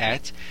be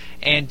at,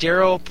 and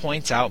Daryl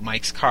points out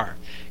Mike's car.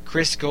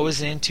 Chris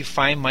goes in to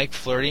find Mike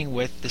flirting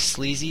with the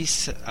sleazy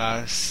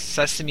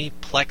Sesame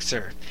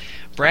Plexer.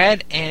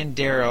 Brad and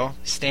Daryl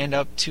stand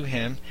up to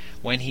him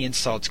when he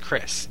insults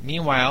Chris.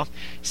 Meanwhile,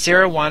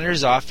 Sarah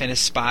wanders off and is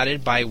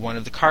spotted by one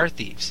of the car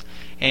thieves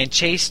and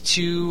chased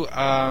to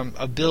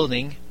a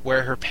building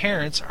where her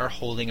parents are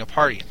holding a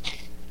party.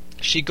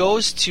 She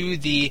goes to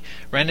the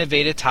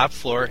renovated top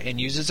floor and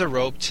uses a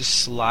rope to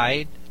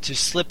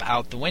slip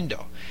out the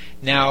window.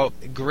 Now,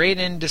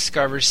 Graydon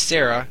discovers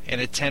Sarah and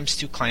attempts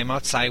to climb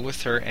outside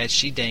with her as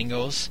she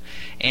dangles,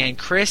 and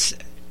Chris,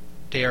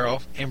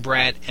 Daryl, and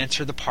Brad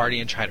enter the party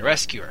and try to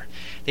rescue her.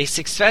 They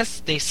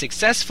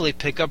successfully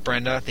pick up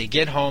Brenda. They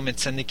get home and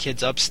send the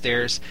kids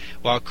upstairs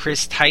while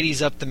Chris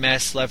tidies up the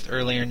mess left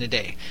earlier in the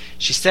day.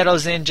 She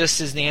settles in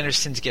just as the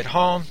Andersons get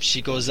home.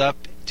 She goes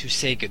up to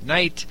say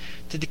goodnight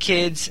to the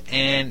kids,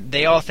 and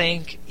they all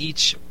thank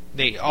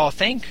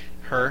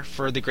her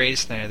for the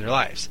greatest night of their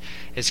lives.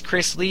 As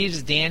Chris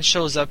leaves, Dan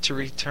shows up to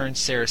return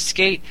Sarah's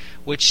skate,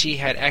 which she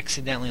had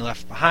accidentally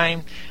left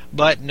behind,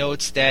 but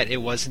notes that it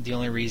wasn't the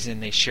only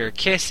reason they share a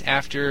kiss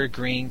after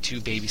agreeing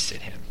to babysit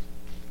him.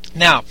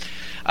 Now,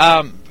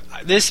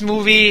 this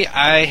movie,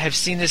 I have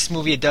seen this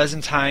movie a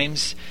dozen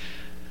times.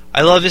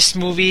 I love this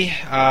movie.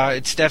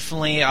 It's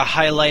definitely a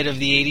highlight of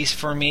the 80s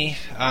for me.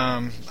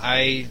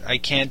 I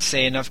can't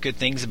say enough good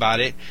things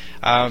about it.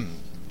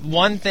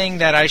 One thing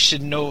that I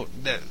should note,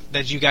 that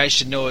that you guys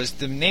should know is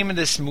the name of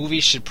this movie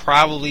should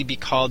probably be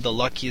called The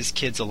Luckiest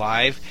Kids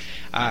Alive.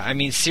 I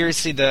mean,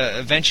 seriously, the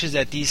adventures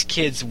that these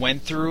kids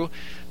went through,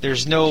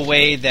 there's no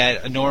way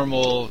that a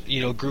normal,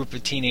 group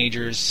of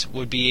teenagers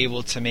would be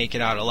able to make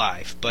it out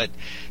alive. But,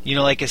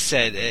 like I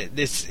said,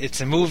 it's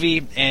a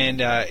movie,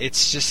 and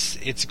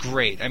it's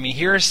great. I mean,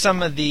 here are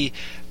some of the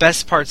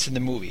best parts of the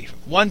movie.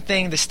 One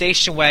thing, the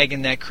station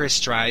wagon that Chris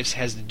drives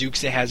has the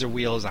Dukes of Hazzard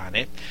wheels on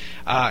it.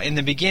 In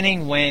the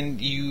beginning, when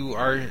you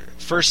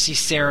first see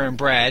Sarah and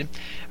Brad,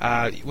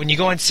 when you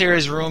go in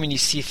Sarah's room and you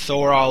see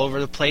Thor all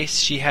over the place,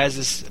 she has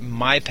this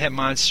My Pet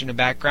Monster in the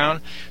background.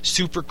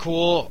 Super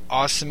cool,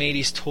 awesome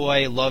 80s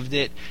toy, loved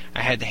it.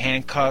 I had the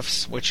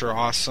handcuffs, which are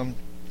awesome.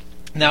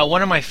 Now,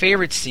 one of my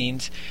favorite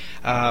scenes,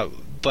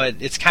 but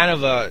it's kind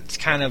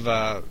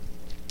of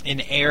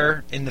an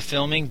error in the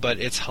filming, but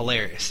it's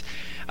hilarious.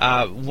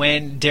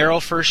 When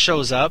Daryl first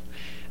shows up,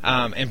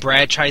 and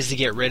Brad tries to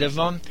get rid of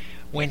him,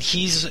 when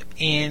he's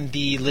in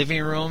the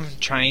living room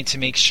trying to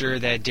make sure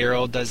that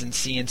Daryl doesn't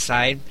see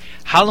inside,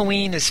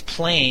 Halloween is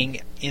playing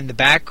in the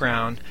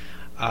background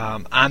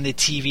on the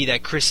TV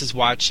that Chris is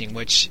watching,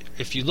 which,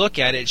 if you look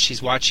at it,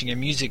 she's watching a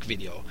music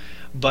video.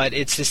 But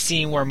it's the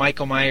scene where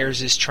Michael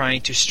Myers is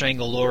trying to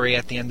strangle Laurie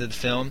at the end of the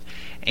film.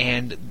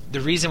 And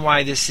the reason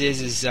why this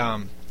is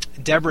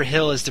Deborah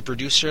Hill is the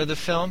producer of the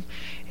film,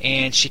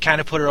 and she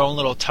kind of put her own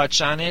little touch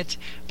on it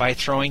by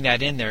throwing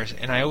that in there.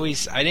 And I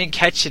didn't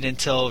catch it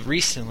until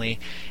recently,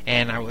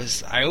 and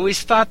I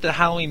always thought that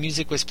Halloween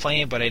music was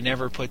playing, but I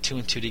never put two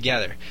and two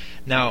together.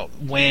 Now,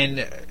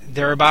 when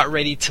they're about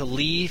ready to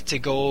leave to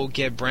go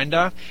get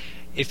Brenda,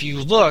 if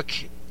you look,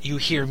 you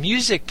hear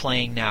music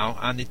playing now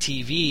on the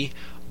TV,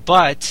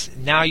 but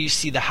now you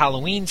see the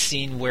Halloween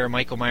scene where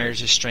Michael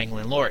Myers is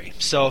strangling Laurie.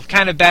 So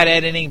kind of bad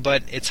editing,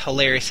 but it's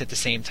hilarious at the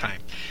same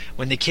time.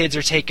 When the kids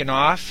are taken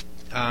off,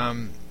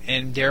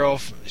 and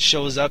Daryl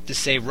shows up to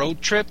say road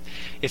trip,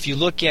 if you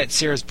look at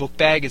Sarah's book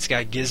bag, it's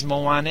got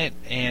Gizmo on it,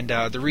 and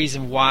the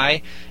reason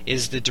why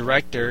is the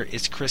director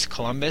is Chris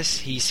Columbus.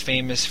 He's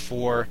famous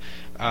for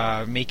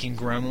making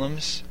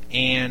Gremlins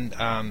and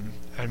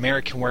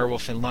American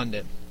Werewolf in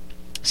London.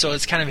 So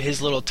it's kind of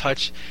his little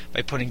touch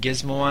by putting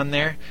Gizmo on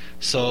there.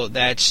 So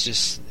that's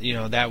just,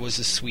 that was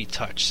a sweet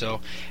touch.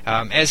 So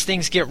as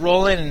things get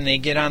rolling and they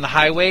get on the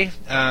highway,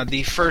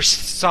 the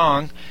first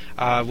song,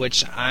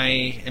 which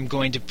I am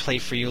going to play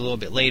for you a little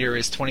bit later,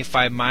 is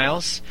 25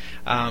 Miles,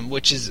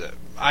 which is,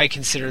 I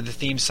consider, the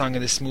theme song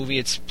of this movie.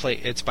 It's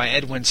by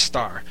Edwin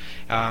Starr.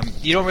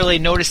 You don't really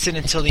notice it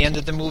until the end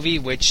of the movie,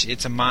 which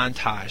it's a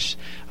montage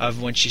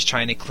of when she's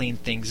trying to clean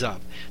things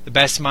up. The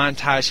best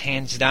montage,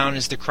 hands down,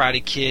 is the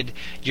Karate Kid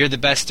You're the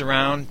Best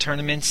Around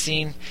tournament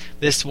scene.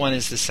 This one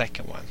is the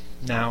second one.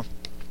 Now,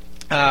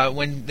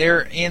 when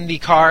they're in the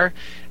car,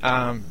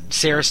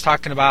 Sarah's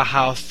talking about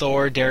how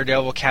Thor,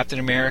 Daredevil, Captain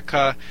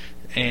America,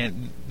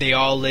 and they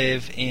all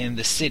live in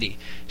the city.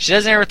 She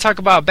doesn't ever talk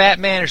about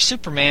Batman or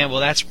Superman. Well,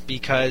 that's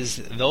because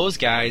those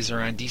guys are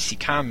on DC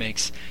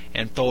Comics,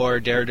 and Thor,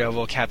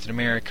 Daredevil, Captain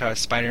America,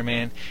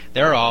 Spider-Man,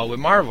 they're all with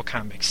Marvel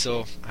Comics.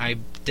 So I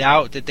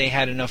doubt that they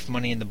had enough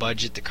money in the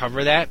budget to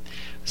cover that.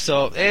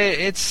 So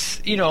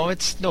it's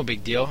no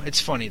big deal. It's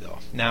funny though.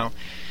 Now,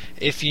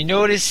 if you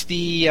notice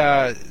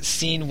the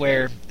scene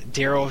where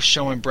Daryl's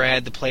showing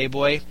Brad the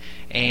Playboy,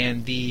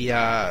 and the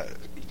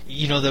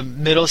the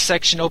middle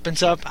section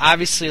opens up,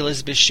 obviously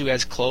Elizabeth Shue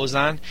has clothes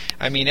on.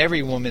 I mean,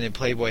 every woman in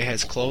Playboy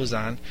has clothes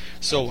on,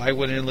 so why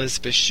wouldn't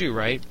Elizabeth Shue,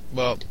 right?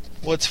 Well,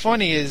 what's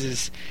funny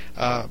is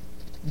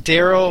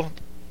Daryl,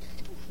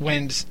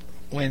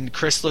 when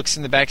Chris looks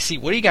in the back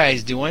seat, what are you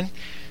guys doing?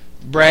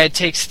 Brad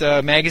takes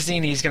the magazine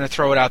and he's going to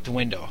throw it out the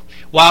window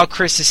while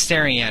Chris is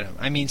staring at him.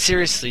 I mean,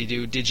 seriously,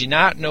 dude, did you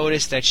not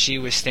notice that she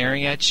was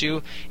staring at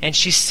you? And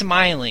she's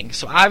smiling,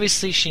 so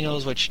obviously she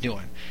knows what you're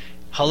doing.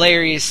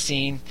 Hilarious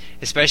scene,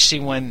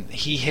 especially when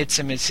he hits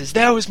him and says,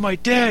 "That was my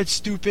dad,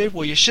 stupid."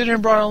 Well, you shouldn't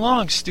have brought him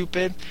along,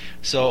 stupid.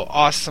 So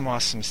awesome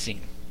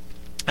scene.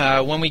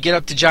 When we get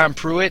up to John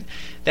Pruitt,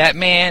 that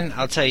man,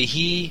 I'll tell you,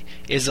 he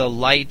is a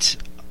light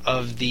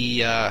of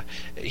the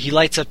he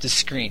lights up the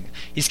screen.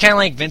 He's kind of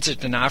like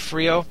Vincent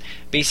D'Onofrio.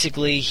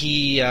 Basically,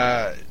 he's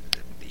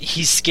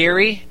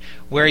scary,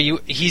 where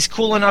he's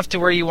cool enough to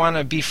where you want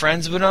to be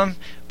friends with him,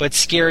 but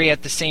scary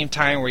at the same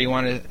time, where you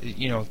want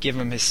to give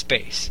him his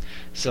space.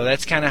 So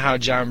that's kind of how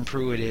John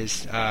Pruitt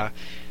is,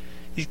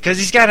 because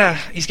he's got a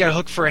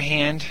hook for a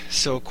hand.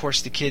 So of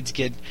course the kids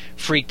get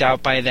freaked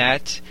out by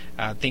that,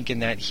 thinking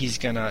that he's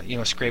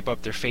gonna scrape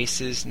up their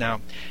faces.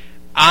 Now,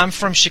 I'm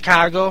from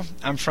Chicago.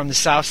 I'm from the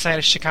south side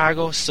of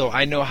Chicago, so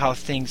I know how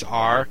things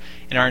are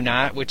and are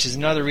not, which is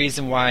another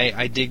reason why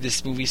I dig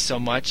this movie so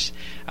much.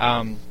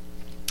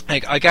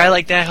 Like a guy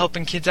like that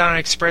helping kids out on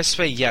an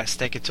expressway, yes,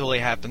 that could totally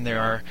happen. There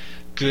are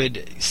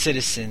good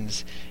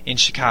citizens in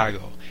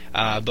Chicago.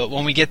 But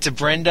when we get to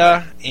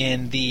Brenda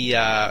in the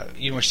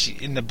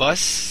in the bus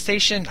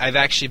station, I've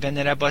actually been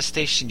to that bus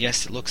station.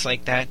 Yes, it looks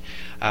like that.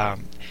 A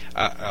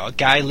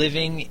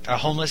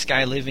homeless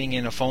guy living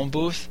in a phone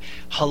booth.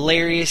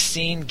 Hilarious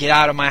scene. Get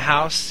out of my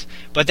house.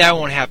 But that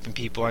won't happen,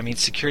 people. I mean,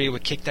 security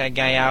would kick that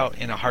guy out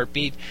in a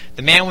heartbeat.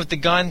 The man with the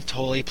gun,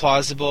 totally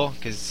plausible,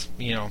 because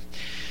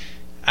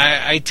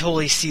I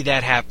totally see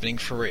that happening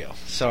for real.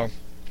 So,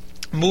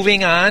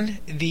 moving on,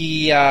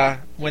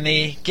 when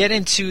they get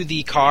into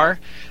the car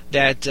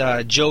that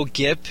Joe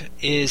Gipp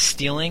is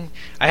stealing,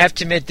 I have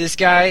to admit, this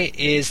guy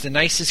is the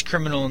nicest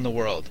criminal in the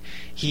world.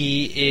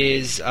 He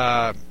is,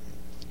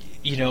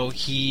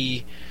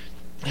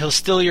 he'll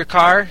steal your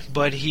car,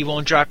 but he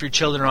won't drop your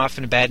children off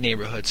in a bad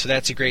neighborhood. So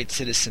that's a great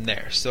citizen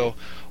there. So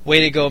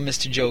way to go,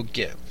 Mr. Joe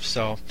Gipp.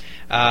 So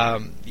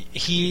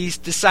he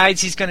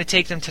decides he's going to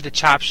take them to the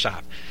chop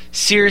shop.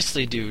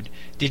 Seriously, dude,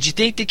 did you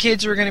think the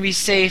kids were going to be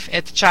safe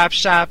at the chop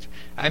shop?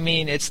 I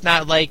mean, it's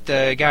not like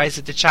the guys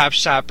at the chop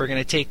shop are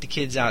going to take the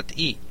kids out to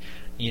eat.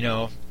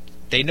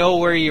 They know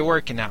where you're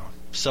working now.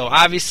 So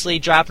obviously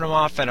dropping them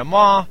off at a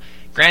mall,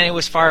 granted it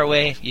was far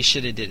away, you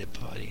should have did it,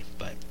 buddy.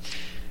 But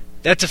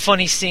that's a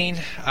funny scene.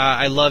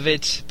 I love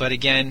it. But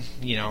again,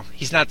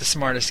 he's not the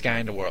smartest guy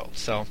in the world.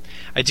 So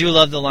I do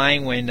love the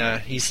line when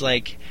he's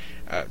like,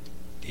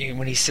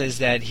 when he says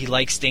that he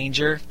likes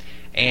danger,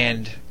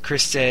 and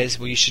Chris says,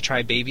 "Well, you should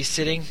try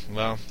babysitting."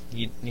 Well,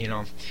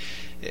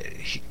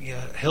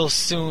 he'll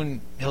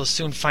soon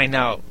find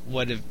out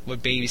what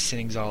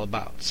babysitting's all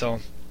about.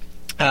 So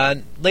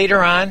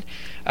later on,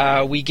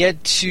 we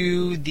get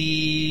to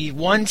the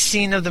one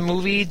scene of the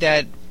movie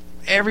that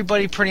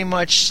everybody pretty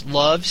much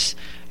loves,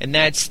 and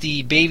that's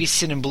the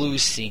babysitting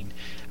blues scene.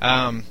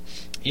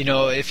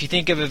 If you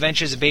think of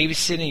Adventures of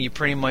Babysitting, you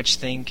pretty much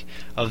think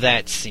of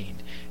that scene.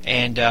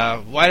 And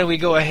why don't we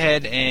go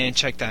ahead and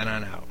check that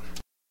on out?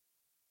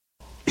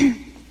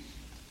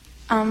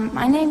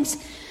 My name's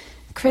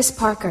Chris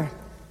Parker.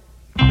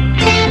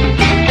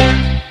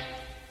 I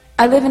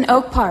live in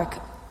Oak Park.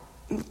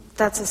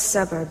 That's a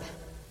suburb.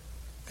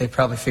 They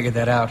probably figured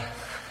that out.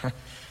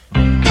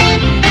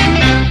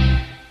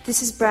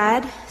 This is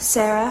Brad,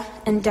 Sarah,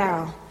 and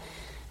Daryl.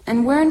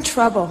 And we're in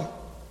trouble.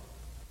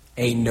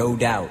 Ain't no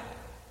doubt.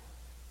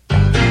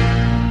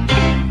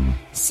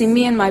 See,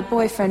 me and my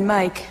boyfriend,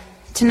 Mike,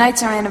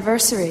 tonight's our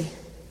anniversary.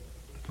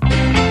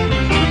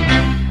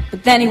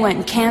 But then he went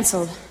and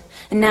canceled,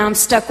 and now I'm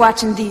stuck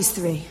watching these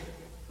three.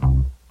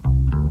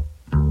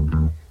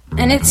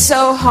 And it's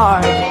so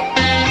hard.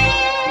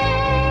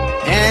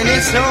 And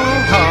it's so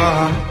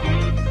hard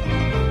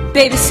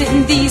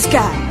babysitting these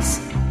guys.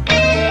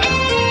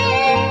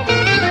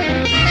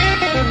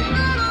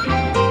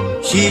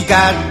 She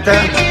got the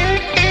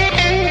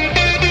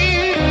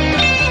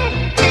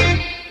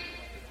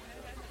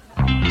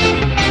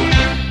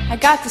I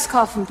got this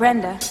call from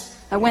Brenda.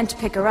 I went to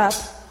pick her up.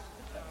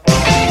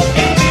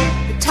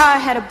 The tire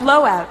had a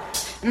blowout,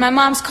 and my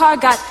mom's car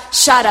got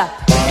shot up.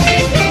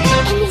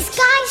 And these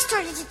guys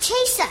started to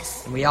chase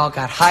us. And we all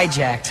got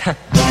hijacked.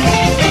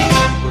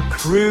 We're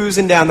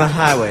cruising down the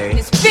highway.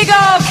 This big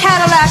old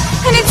Cadillac,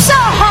 and it's so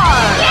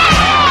hard.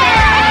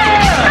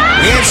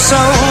 Yeah! It's so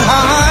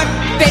hard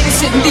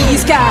babysitting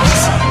these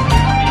guys.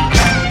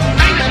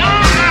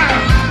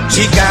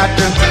 She got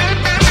the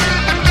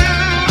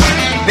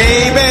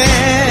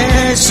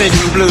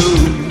babysitting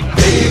blues.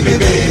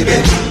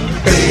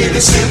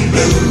 Babysitting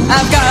blues.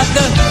 I've got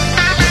the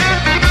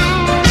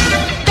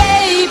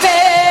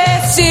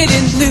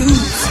babysitting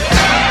blues.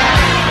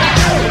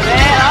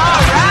 Yeah,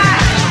 all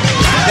right.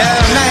 There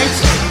are nights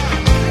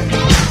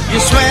you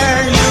swear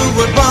you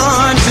were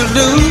born to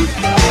lose,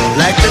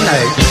 like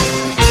tonight.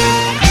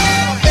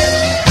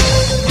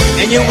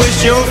 And you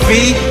wish your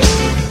feet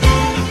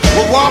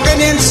were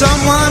walking in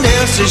someone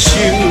else's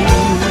shoes.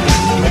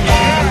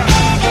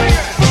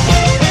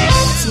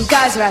 Some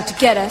guys are out to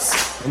get us.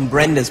 And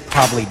Brenda's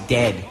probably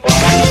dead.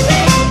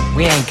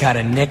 We ain't got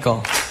a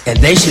nickel. And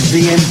they should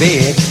be in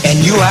bed,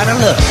 and you out of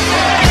luck.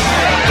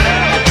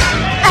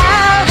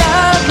 Out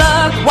of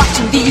luck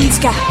watching these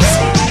guys.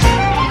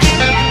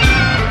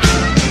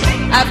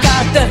 I've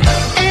got the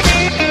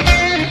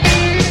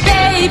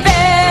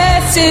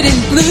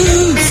babysitting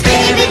blues.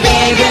 Baby,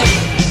 baby.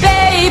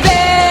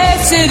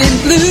 Babysitting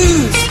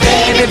blues.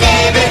 Baby,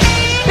 baby.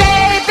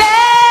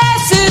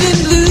 Babysitting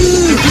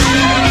blues.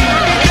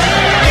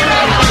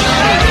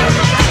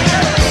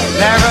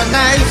 There are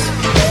nights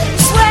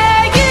swear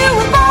you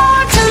were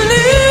born to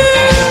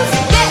lose.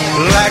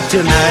 Yeah. like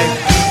tonight.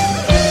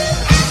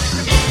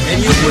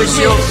 And you wish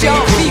your feet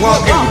were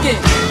walking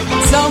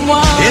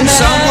in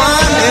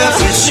someone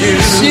else's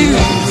shoes.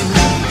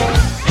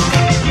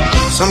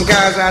 Some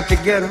guys out to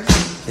get her,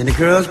 and the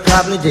girl's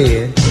probably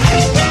dead.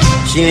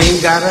 She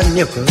ain't got a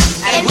nickel,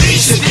 and we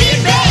should be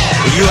in bed.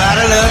 You out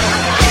of luck.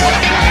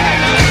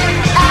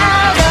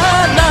 Out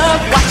of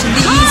luck watching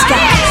these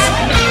guys.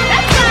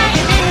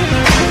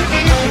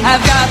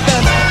 I've got the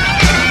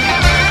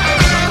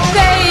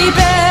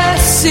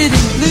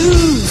babysitting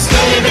blues.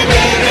 Baby,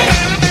 baby.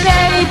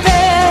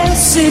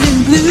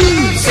 Babysitting blues.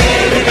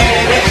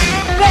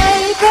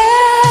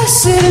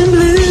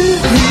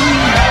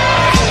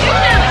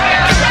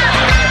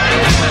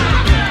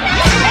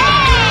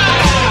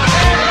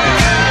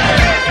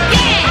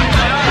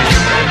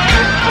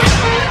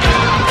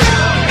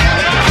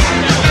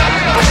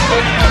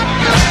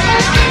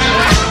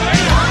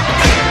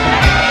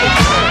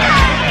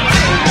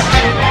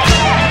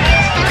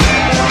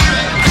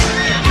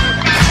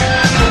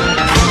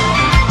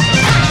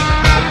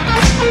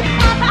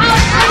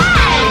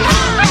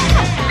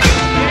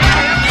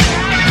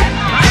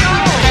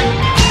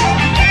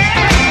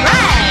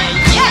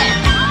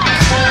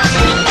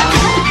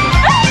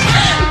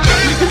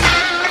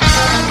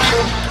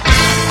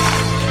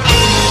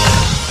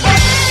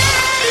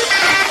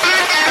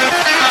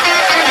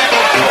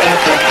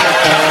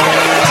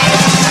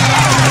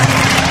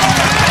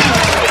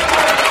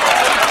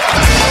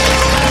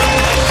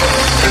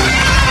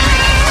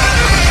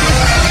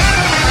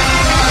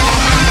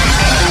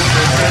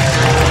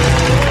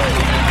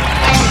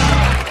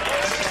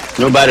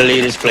 Nobody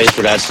leave this place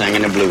without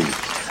singing the blues.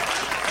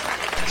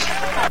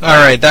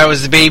 Alright, that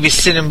was the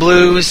Babysitting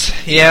Blues.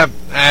 Yep,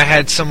 I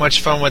had so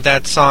much fun with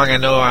that song. I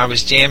know I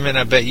was jamming.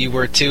 I bet you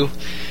were too.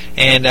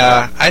 And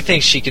I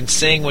think she can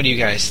sing. What do you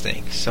guys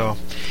think? So,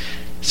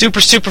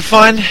 super, super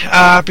fun.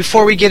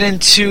 Before we get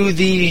into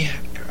the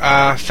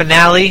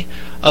finale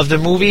of the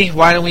movie,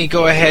 why don't we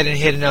go ahead and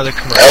hit another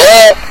commercial?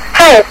 Hello?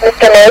 Hi, is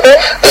Mr.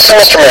 Maiden? This is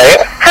Mr.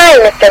 Maiden. Hi,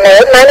 Mr.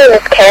 Maiden. My name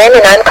is Karen,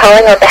 and I'm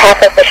calling on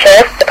behalf of the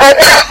Sheriff's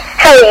Department.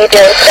 How are you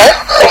doing today?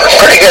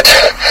 Pretty good.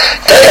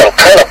 Dang, I'm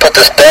trying to put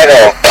this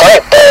daggone pipe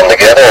band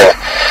together,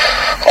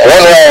 and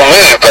one won't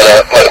move,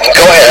 but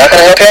go ahead. How can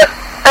I help you?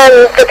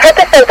 The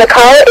purpose of the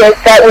call is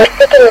that we're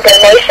seeking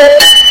donations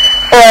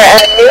for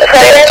a new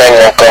program. Damn thing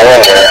won't go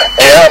in here.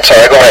 Yeah, I'm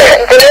sorry. Go ahead.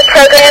 The new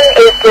program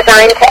is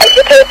designed to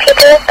educate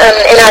people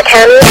in our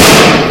county.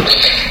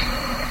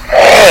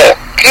 Oh,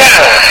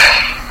 God.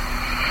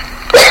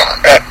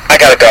 I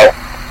gotta go.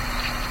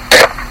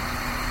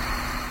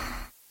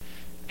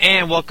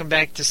 And welcome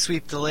back to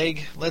Sweep the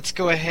Leg. Let's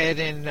go ahead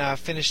and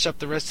finish up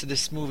the rest of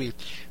this movie.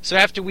 So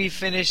after we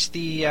finish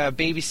the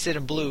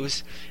Babysitting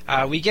Blues,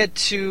 we get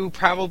to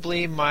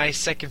probably my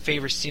second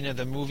favorite scene of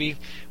the movie,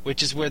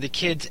 which is where the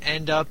kids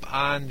end up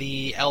on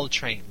the L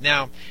train.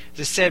 Now, as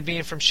I said,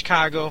 being from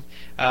Chicago,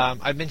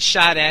 I've been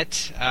shot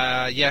at.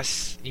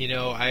 Yes, you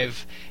know,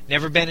 I've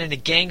never been in a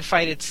gang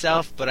fight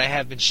itself, but I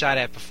have been shot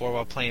at before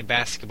while playing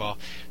basketball.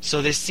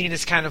 So this scene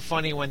is kind of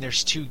funny when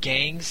there's two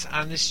gangs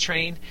on this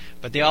train,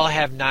 but they all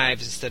have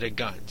knives instead of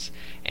guns.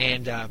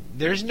 And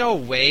there's no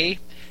way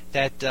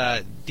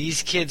that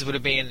these kids would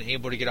have been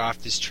able to get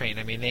off this train.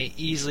 I mean, they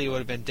easily would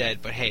have been dead,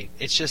 but hey,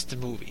 it's just a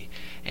movie.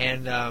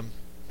 And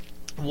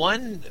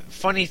one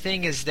funny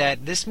thing is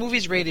that this movie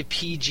is rated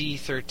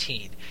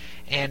PG-13.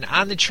 And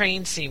on the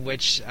train scene,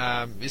 which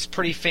is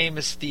pretty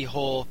famous, the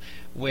whole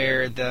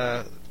where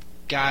the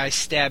guy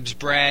stabs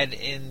Brad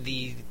in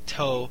the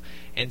toe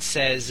and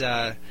says,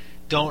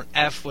 don't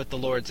F with the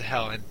Lords of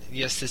Hell. And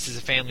yes, this is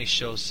a family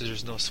show, so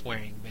there's no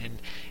swearing.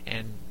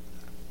 And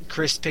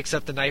Chris picks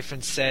up the knife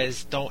and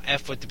says, don't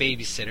F with the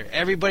babysitter.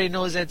 Everybody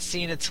knows that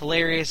scene. It's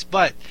hilarious.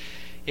 But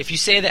if you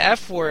say the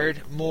F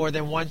word more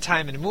than one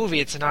time in a movie,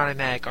 it's an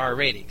automatic R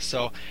rating.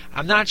 So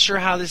I'm not sure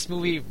how this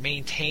movie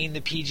maintained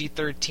the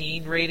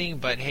PG-13 rating,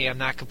 but hey, I'm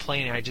not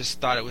complaining. I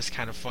just thought it was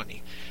kind of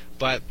funny.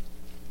 But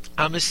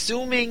I'm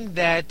assuming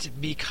that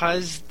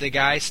because the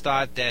guys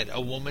thought that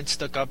a woman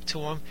stuck up to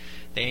him,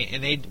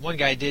 one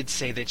guy did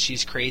say that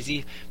she's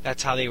crazy,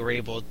 that's how they were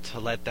able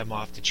to let them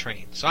off the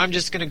train. So I'm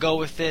just going to go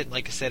with it.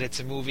 Like I said, it's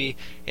a movie,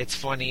 it's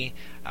funny,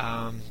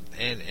 and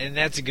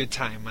that's a good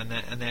time on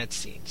that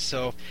scene.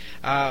 So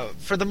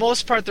for the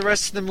most part, the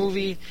rest of the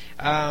movie,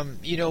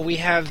 you know, we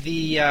have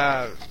the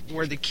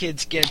where the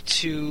kids get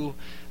to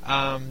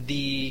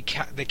the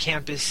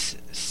campus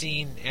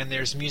scene, and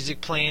there's music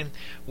playing,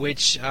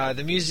 which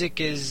the music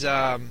is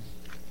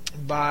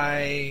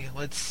by,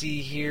 let's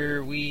see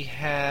here, we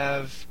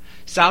have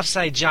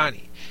Southside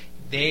Johnny.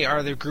 They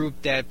are the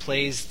group that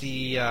plays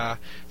the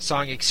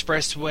song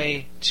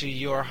Expressway to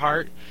Your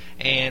Heart,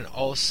 and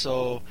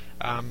also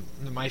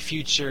My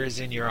Future is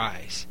in Your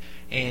Eyes.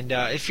 And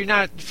if you're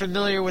not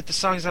familiar with the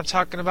songs I'm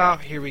talking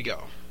about, here we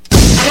go.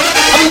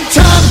 I've been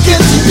trying to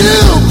get to you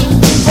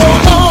for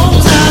a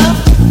long time.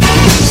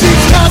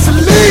 She's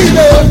constantly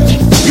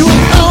you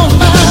were on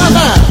my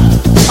mind.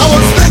 I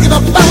was thinking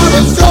about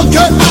a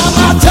shortcut I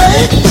might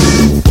take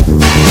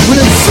when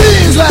it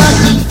seems like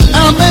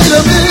I made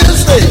a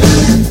mistake.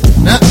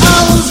 Now I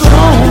was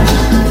wrong,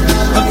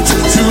 I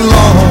took too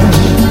long.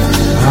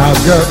 I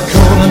got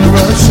caught in the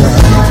rush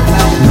hour.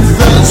 You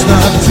fellas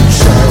not too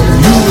shy.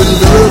 You were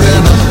love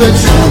and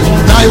affection.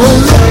 Now you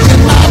were looking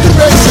in my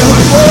direction.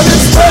 Well,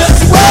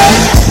 expressway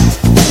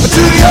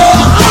to your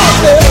heart,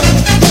 yeah.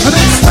 An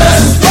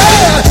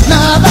expressway.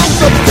 Now that's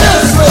the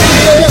best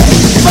way.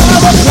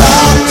 5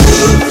 o'clock,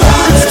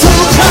 it's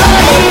too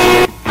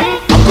tight.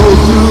 I go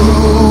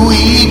through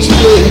each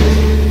day,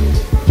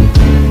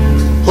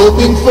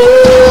 hoping for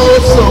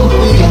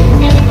something,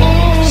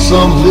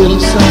 some little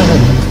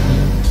sign,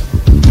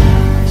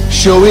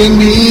 showing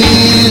me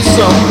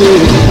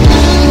something.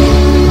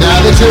 Now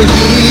that you're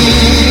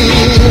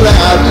here,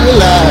 I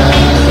realize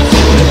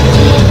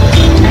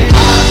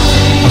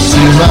I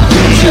see my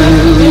future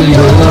in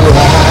your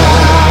eyes.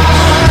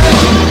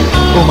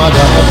 Oh my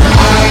God,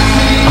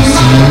 I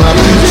see my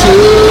future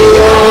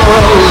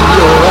in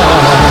your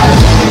eyes.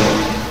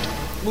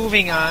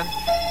 Moving on,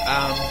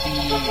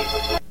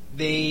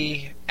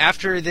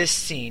 after this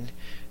scene,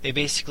 they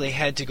basically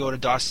had to go to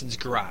Dawson's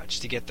garage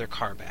to get their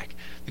car back.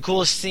 The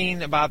coolest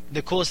thing about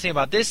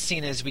this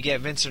scene is we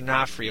get Vincent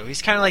D'Onofrio.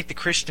 He's kind of like the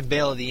Christian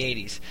Bale of the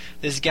 80s.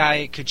 This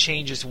guy could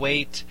change his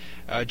weight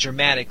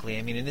dramatically.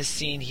 I mean, in this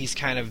scene, he's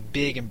kind of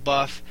big and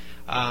buff.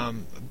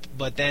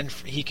 But then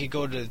he could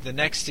go to the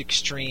next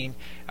extreme.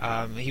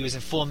 He was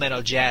in Full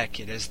Metal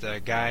Jacket as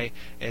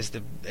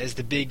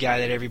the big guy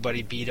that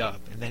everybody beat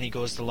up, and then he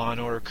goes to Law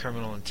and Order: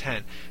 Criminal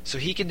Intent. So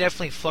he can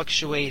definitely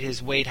fluctuate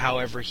his weight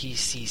however he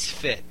sees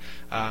fit.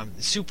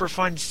 Super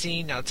fun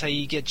scene. I'll tell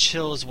you get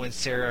chills when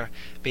Sarah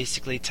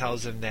basically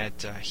tells him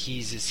that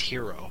he's his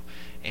hero,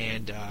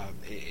 and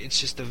it's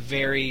just a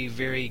very,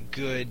 very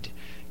good,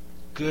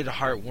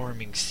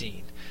 heartwarming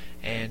scene.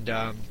 And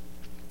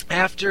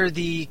after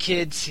the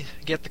kids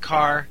get the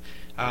car,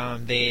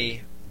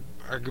 they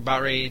are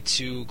about ready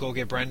to go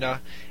get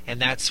Brenda, and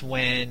that's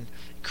when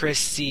Chris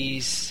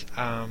sees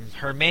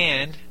her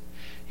man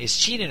is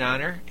cheating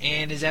on her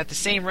and is at the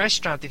same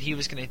restaurant that he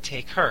was going to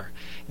take her.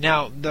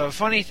 Now, the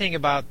funny thing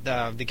about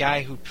the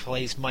guy who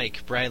plays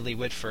Mike, Bradley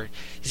Whitford,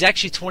 he's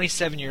actually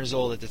 27 years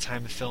old at the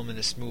time of filming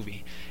this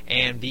movie.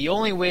 And the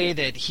only way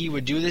that he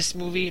would do this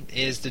movie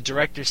is the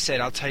director said,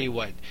 I'll tell you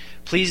what,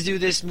 please do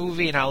this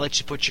movie and I'll let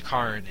you put your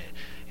car in it.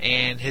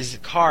 And his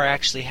car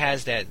actually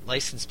has that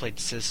license plate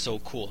that says "So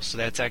Cool," so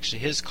that's actually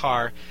his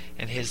car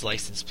and his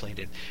license plate.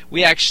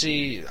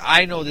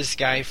 I know this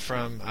guy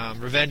from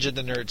Revenge of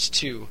the Nerds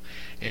 2,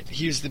 and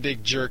he was the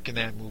big jerk in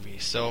that movie.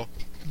 So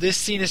this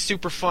scene is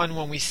super fun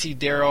when we see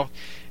Daryl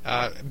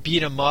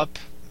beat him up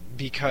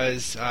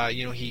because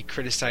he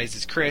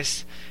criticizes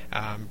Chris.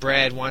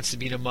 Brad wants to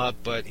beat him up,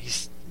 but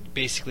he's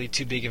basically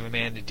too big of a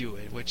man to do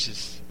it, which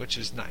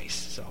was nice.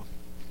 So,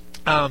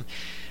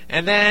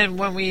 and then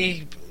when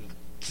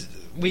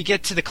we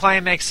get to the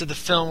climax of the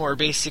film where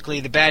basically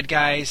the bad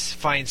guys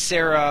find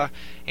Sarah,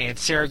 and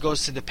Sarah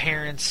goes to the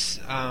parents'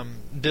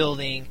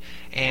 building.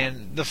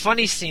 And the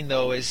funny scene,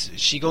 though, is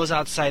she goes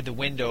outside the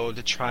window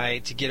to try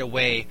to get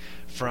away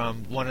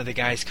from one of the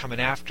guys coming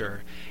after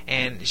her.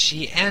 And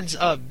she ends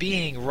up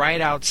being right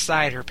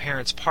outside her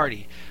parents'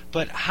 party.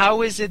 But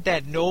how is it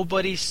that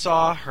nobody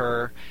saw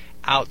her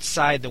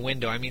outside the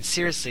window? I mean,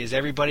 seriously, is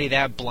everybody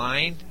that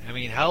blind? I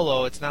mean,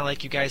 hello, it's not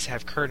like you guys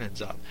have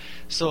curtains up.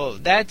 So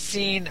that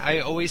scene I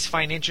always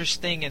find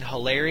interesting and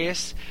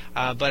hilarious,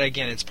 but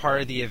again, it's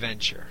part of the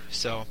adventure.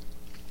 So,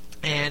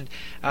 and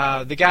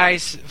the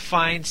guys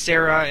find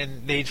Sarah,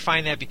 and they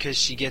find that because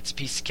she gets a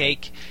piece of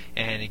cake,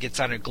 and it gets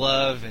on her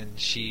glove, and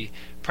she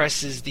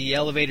presses the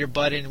elevator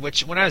button,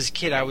 which when I was a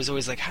kid I was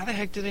always like, how the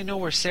heck do they know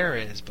where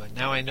Sarah is? But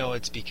now I know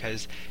it's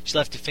because she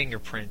left a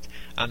fingerprint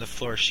on the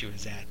floor she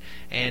was at.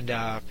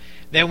 And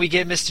then we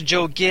get Mr.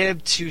 Joe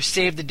Gibb to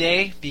save the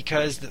day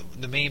because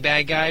the main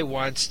bad guy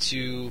wants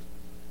to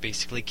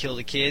basically kill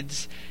the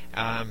kids.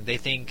 They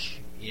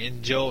think,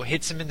 and Joe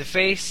hits him in the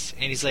face,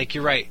 and he's like,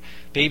 you're right,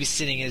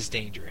 babysitting is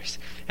dangerous.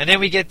 And then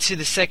we get to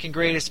the second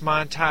greatest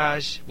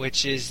montage,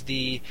 which is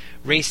the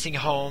racing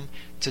home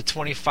to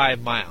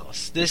 25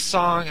 miles. This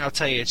song, I'll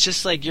tell you, it's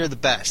just like You're the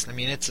Best. I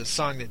mean, it's a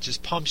song that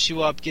just pumps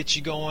you up, gets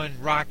you going,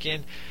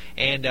 rocking.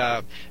 And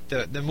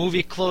the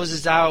movie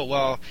closes out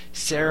while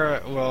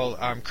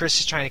Chris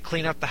is trying to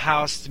clean up the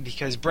house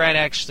because Brad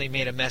actually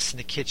made a mess in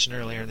the kitchen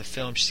earlier in the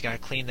film. She's got to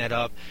clean that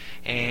up,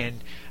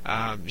 and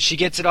she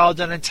gets it all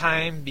done in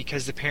time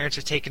because the parents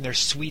are taking their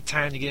sweet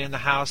time to get in the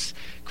house.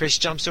 Chris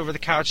jumps over the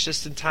couch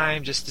just in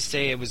time just to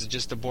say it was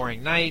just a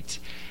boring night,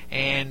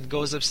 and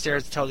goes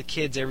upstairs to tell the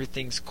kids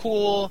everything's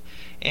cool.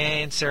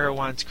 And Sarah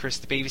wants Chris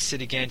to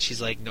babysit again.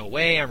 She's like, no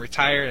way, I'm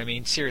retired. I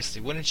mean,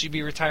 seriously, wouldn't you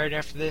be retired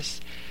after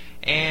this?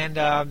 And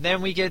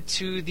then we get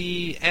to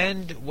the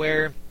end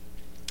where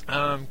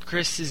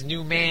Chris's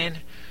new man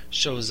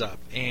shows up,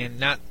 and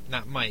not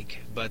Mike,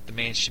 but the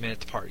man she met at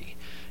the party.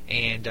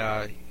 And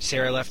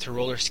Sarah left her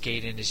roller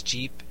skate in his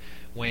Jeep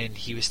when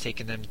he was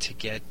taking them to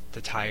get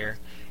the tire,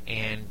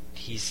 and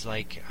he's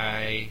like,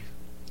 I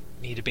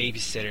need a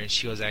babysitter, and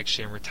she goes,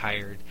 actually, I'm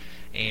retired.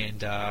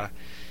 And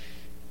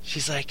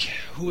she's like,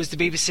 who was the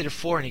babysitter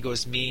for? And he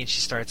goes, me. And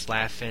she starts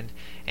laughing.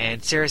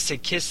 And Sarah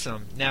said, kiss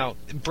him. Now,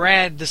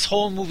 Brad, this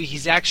whole movie,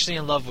 he's actually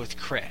in love with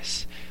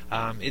Chris.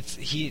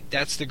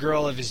 That's the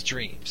girl of his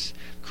dreams.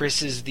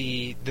 Chris is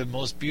the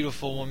most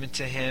beautiful woman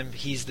to him.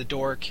 He's the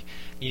dork.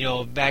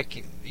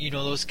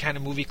 Those kind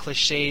of movie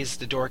cliches,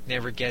 the dork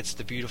never gets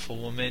the beautiful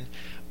woman.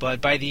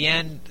 But by the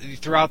end,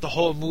 throughout the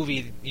whole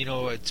movie,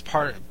 it's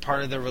part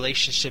of the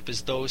relationship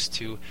is those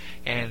two.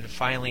 And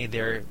finally,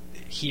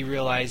 he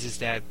realizes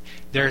that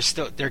they're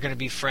going to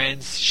be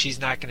friends. She's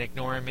not going to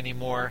ignore him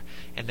anymore,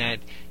 and that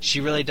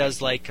she really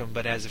does like him,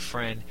 but as a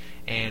friend.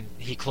 And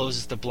he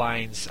closes the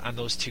blinds on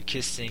those two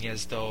kissing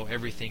as though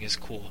everything is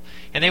cool.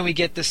 And then we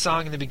get the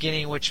song in the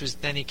beginning, which was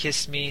Then He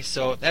Kissed Me.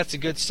 So that's a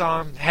good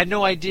song. Had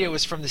no idea it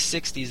was from the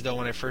 60s, though,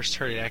 when I first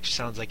heard it. It actually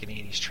sounds like an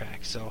 80s track.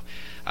 So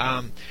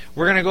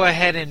we're going to go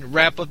ahead and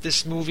wrap up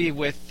this movie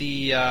with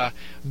the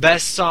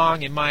best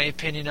song, in my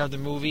opinion, of the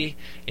movie.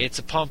 It's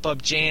a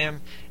pump-up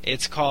jam.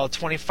 It's called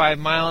 25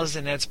 Miles,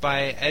 and that's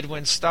by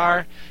Edwin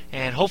Starr.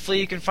 And hopefully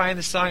you can find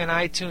the song on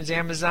iTunes,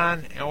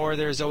 Amazon, or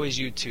there's always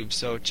YouTube.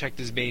 So check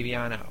this baby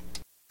on out.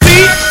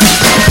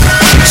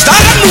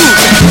 Start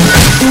moving.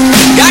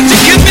 Got to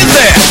get me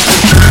there.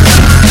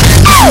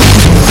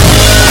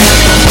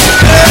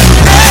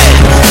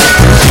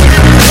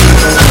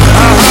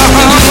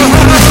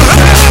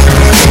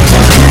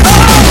 Hey.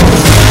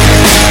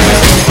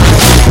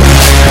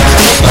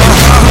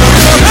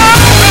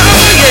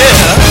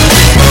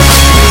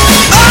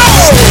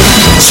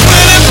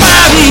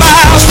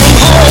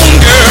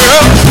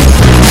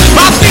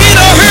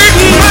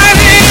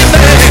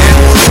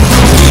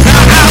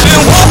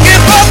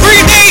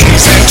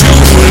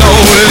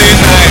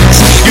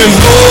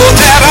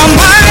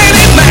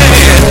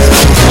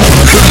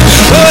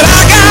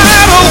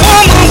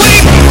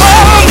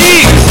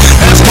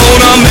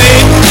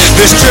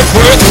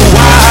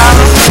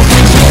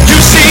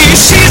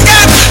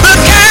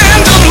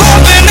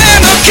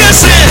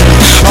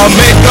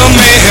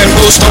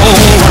 ghost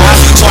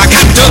alright. So I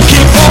got to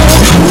keep on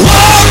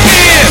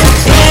walking.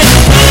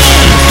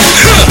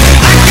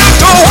 I got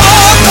to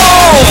walk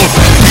on.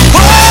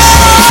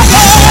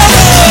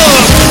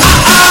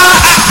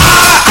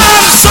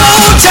 I'm so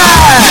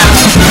tired,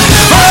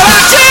 but I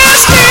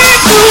just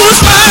can't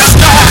lose my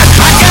stride.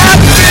 I got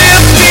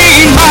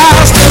 15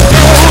 miles to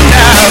go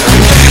now,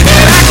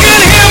 and I can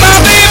hear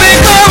my baby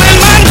calling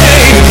my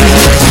name.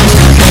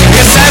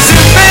 It's as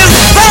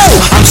though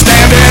I'm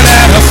standing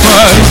at a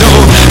front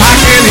door. I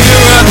can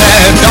hear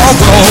that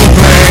doggone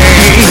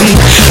plane.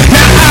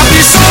 Now I'll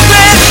be so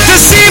glad to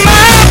see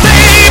my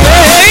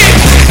baby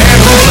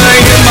and hold her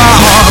in my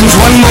arms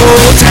one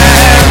more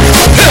time.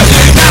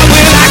 Now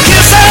when I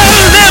kiss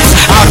her lips,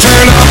 I'll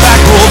turn her back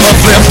over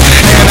flip,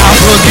 and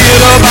I'll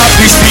forget about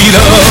these feet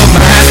of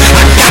mine.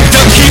 I got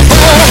to keep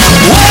on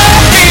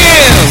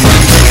walking.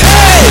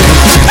 Hey,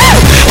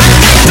 I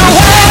got to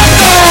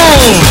walk on.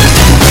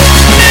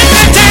 Let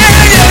me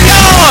tell you,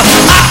 y'all,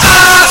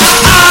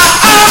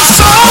 I'm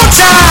so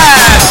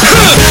tired,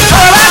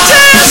 but I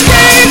just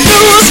can't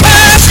lose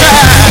my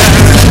stride.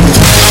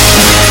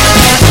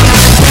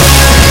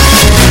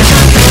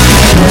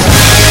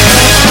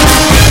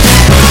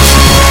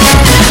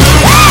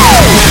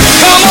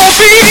 Come on,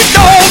 feet,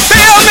 don't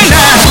fail me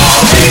now.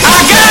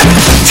 I got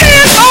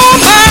 10 more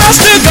miles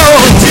to go.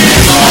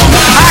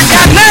 I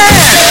got 9,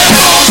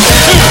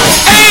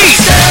 8,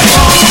 7,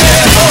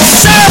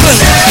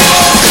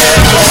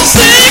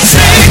 6.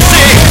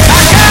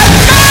 I got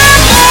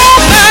 5 more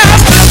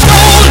miles to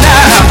go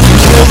now.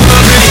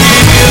 Over the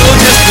hill,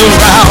 just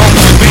around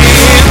the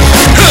bend.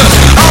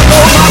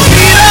 Although my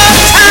feet are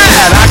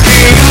tired, I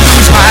can't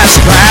lose my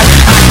stride.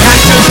 I got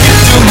to get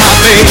to my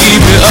baby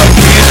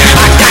again.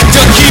 I got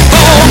to keep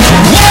on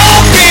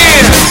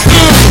walking.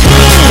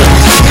 Hey,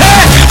 I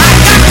got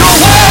to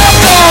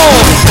walk on.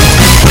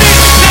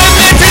 Please let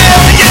me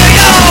tell you,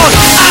 y'all,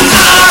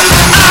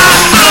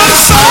 I'm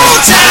so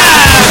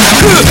tired,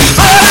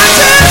 but I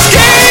just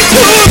can't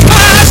lose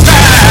my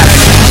stride.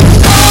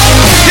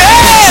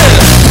 Yeah,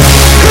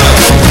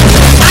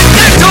 I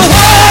got to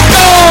walk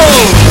on.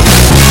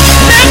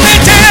 Let me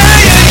tell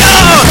you,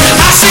 y'all,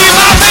 I see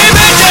my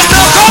baby just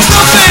across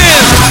the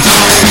fence.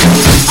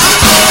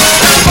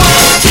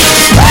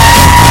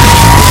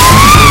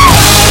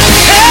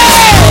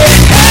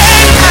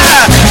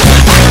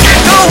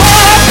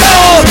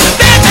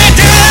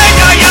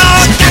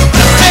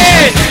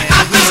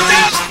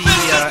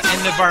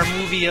 Our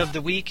movie of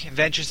the week,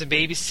 Adventures in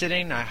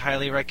Babysitting. I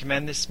highly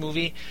recommend this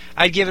movie.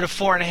 I'd give it a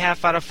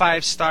 4.5 out of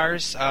 5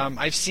 stars.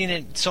 I've seen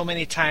it so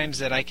many times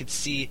that I could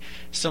see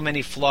so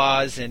many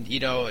flaws, and you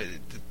know,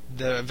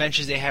 the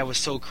adventures they had was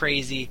so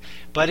crazy.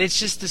 But it's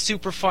just a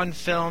super fun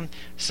film.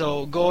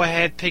 So go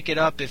ahead, pick it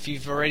up if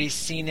you've already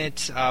seen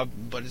it,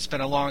 but it's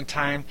been a long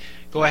time.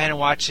 Go ahead and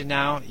watch it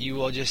now. You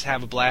will just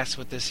have a blast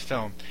with this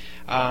film.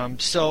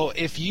 So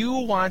if you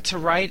want to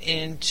write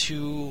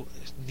into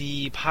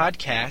the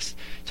podcast,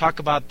 talk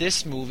about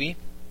this movie,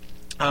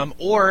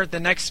 or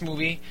the next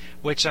movie,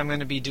 which I'm going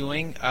to be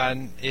doing,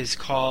 is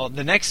called,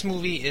 the next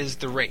movie is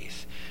The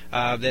Wraith.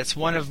 That's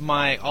one of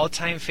my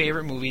all-time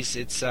favorite movies.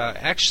 It's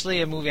actually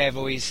a movie I've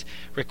always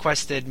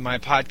requested my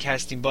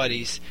podcasting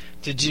buddies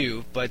to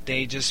do, but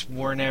they just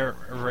weren't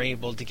ever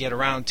able to get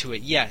around to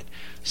it yet.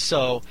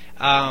 So,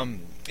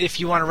 if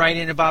you want to write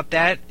in about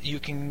that, you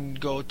can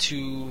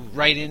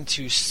write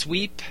into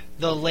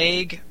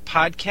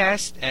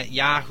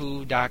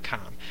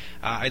sweepthelegpodcast@yahoo.com.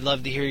 I'd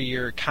love to hear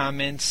your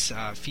comments,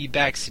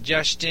 feedback,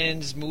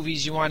 suggestions,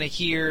 movies you want to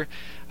hear.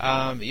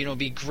 It'd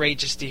be great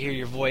just to hear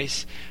your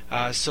voice.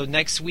 So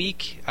next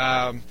week,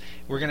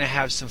 we're going to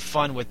have some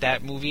fun with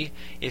that movie.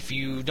 If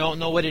you don't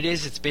know what it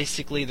is, it's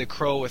basically The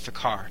Crow with a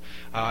car.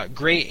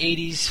 Great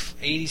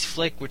 80s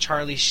flick with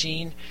Charlie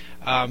Sheen.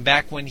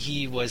 Back when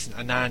he was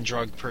a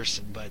non-drug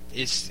person, but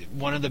it's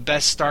one of the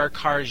best star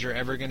cars you're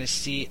ever going to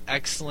see.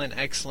 Excellent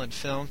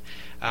film.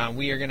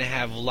 We are going to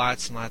have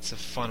lots and lots of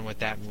fun with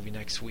that movie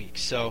next week.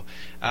 So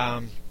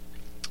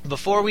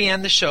before we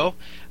end the show,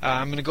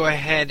 I'm going to go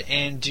ahead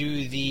and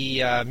do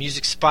the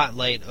music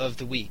spotlight of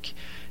the week,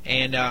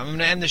 and I'm going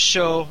to end the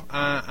show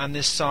on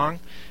this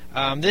song.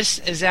 This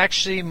is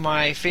actually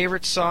my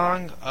favorite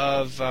song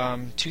of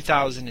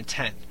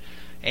 2010.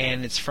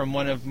 And it's from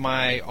one of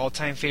my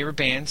all-time favorite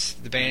bands.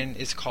 The band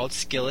is called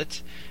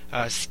Skillet.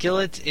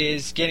 Skillet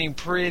is getting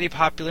pretty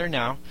popular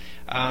now.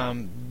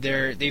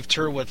 They've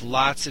toured with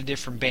lots of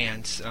different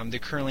bands. They're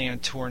currently on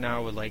tour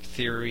now with like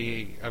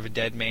Theory of a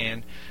Dead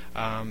Man,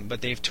 but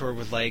they've toured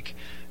with like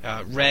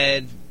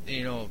Red,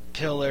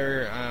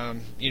 Pillar,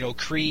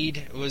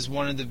 Creed was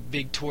one of the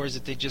big tours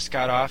that they just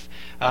got off.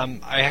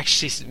 I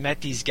actually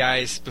met these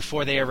guys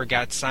before they ever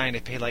got signed. I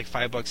paid like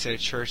 $5 at a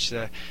church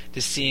to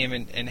see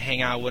them and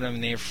hang out with them.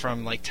 And they were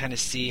from like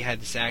Tennessee,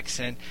 had this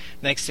accent.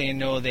 Next thing you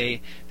know,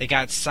 they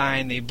got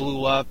signed, they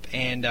blew up,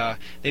 and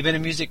they've been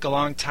in music a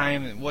long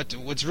time. And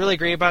what's really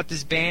great about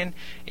this band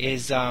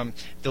is the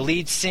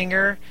lead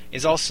singer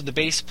is also the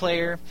bass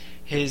player.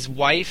 His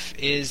wife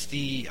is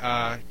the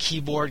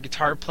keyboard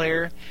guitar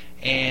player,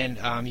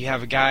 and you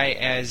have a guy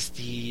as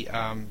the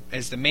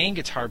main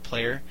guitar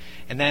player,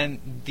 and then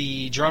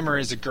the drummer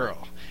is a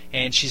girl,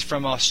 and she's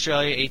from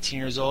Australia, 18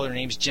 years old. Her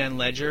name's Jen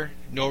Ledger,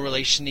 no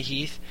relation to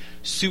Heath.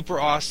 Super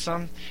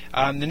awesome.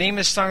 The name of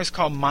the song is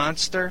called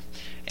Monster,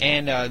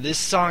 and this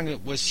song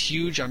was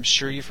huge. I'm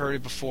sure you've heard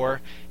it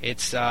before.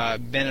 It's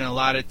been in a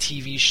lot of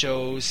TV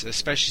shows,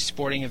 especially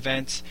sporting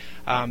events.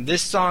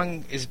 This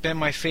song has been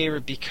my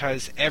favorite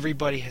because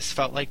everybody has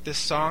felt like this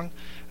song.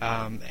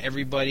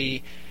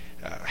 Everybody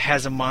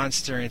has a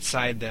monster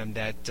inside them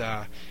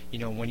that,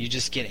 when you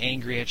just get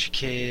angry at your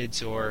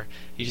kids or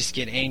you just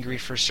get angry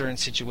for certain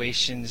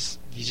situations,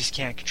 you just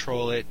can't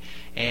control it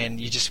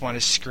and you just want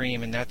to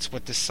scream, and that's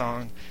what this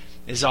song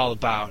is all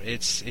about.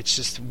 It's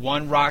just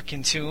one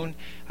rockin' tune.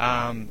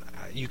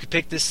 You could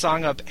pick this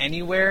song up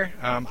anywhere,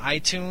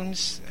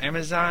 iTunes,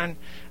 Amazon.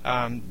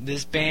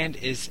 This band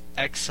is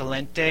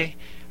Excelente.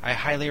 I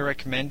highly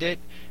recommend it.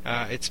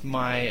 It's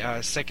my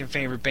second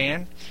favorite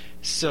band.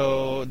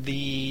 So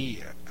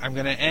I'm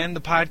going to end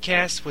the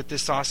podcast with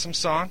this awesome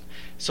song.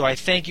 So I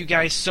thank you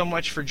guys so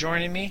much for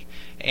joining me,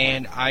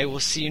 and I will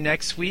see you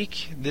next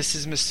week. This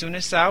is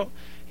Masunis out,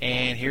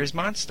 and here's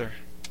Monster.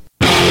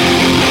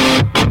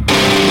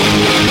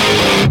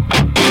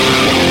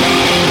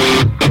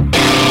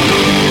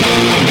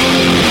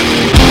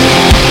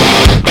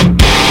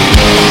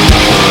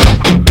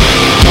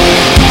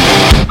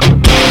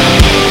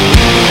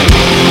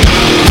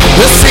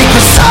 The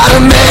secret side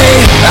of me,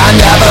 I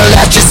never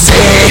let you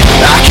see.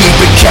 I keep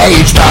it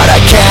caged, but I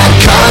can't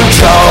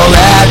control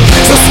it.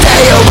 So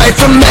stay away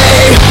from me,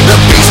 the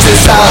beast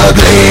is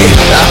ugly.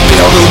 I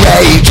feel the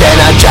rage and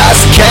I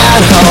just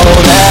can't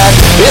hold it.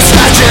 It's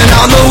scratching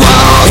on the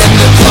walls, in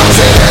the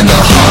closet and the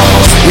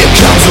halls. It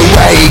comes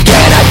awake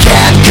and I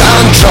can't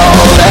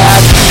control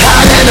it.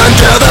 Hiding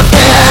under the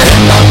bed,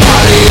 my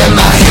body in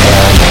my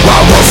head. Why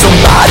won't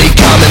somebody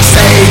come and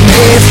save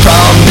me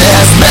from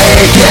this?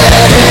 Make it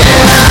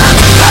end.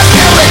 I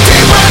feel it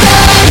deep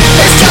within,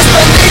 it's just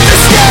beneath the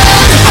skin.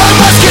 I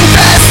must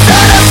confess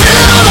that I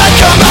feel like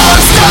a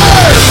monster.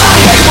 I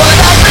hate what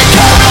I've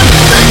become,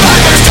 the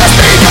nightmare's just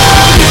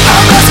begun. I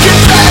must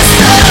confess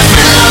that I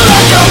feel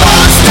like a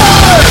monster.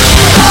 I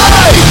feel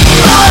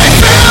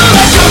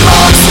like a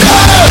monster.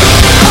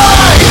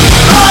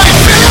 I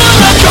feel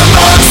like a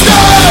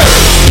monster.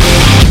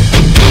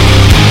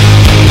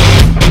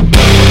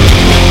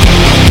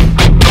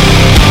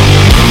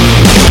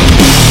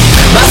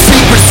 My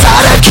secret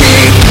side I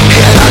keep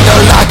hid under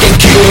lock and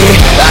key.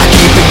 I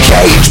keep it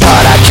caged,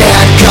 but I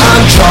can't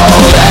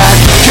control it.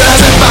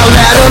 Cause if I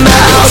let him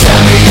out, tear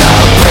me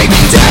up, break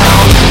me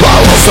down. Why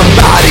won't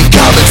somebody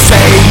come and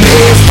save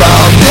me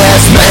from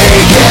this?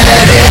 Make it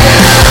end.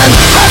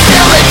 I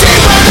feel it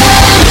deep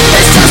within,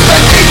 it's just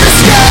beneath the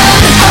skin.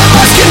 I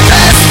must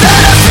confess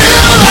that I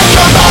feel like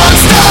a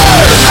monster.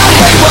 I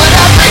hate what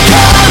I've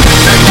become,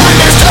 the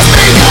nightmare's just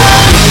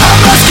begun. I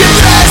must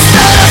confess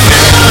that I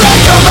feel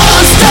like a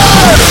monster.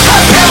 I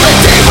feel it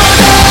deep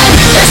within,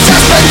 it's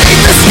just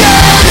beneath the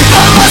skin.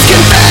 I must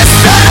confess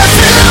that I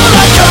feel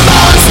like a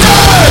monster.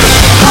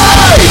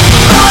 I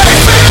feel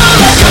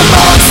like a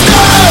monster.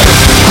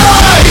 I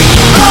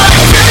feel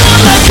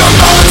like a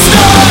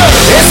monster.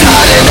 It's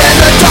hiding in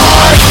the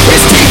dark,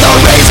 its teeth are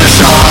razor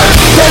sharp.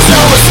 There's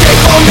no escape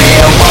for me,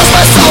 it wants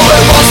my soul,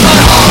 it wants my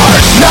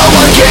heart. No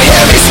one can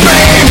hear me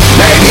scream,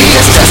 maybe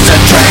it's just a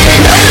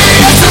dream. Maybe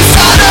it's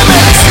inside of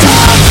me.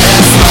 Stop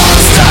this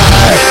monster.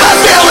 I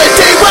feel it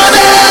deep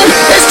within,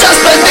 it's just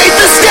beneath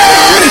the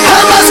skin. I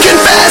must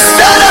confess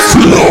that I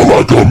feel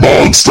like a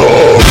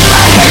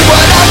monster.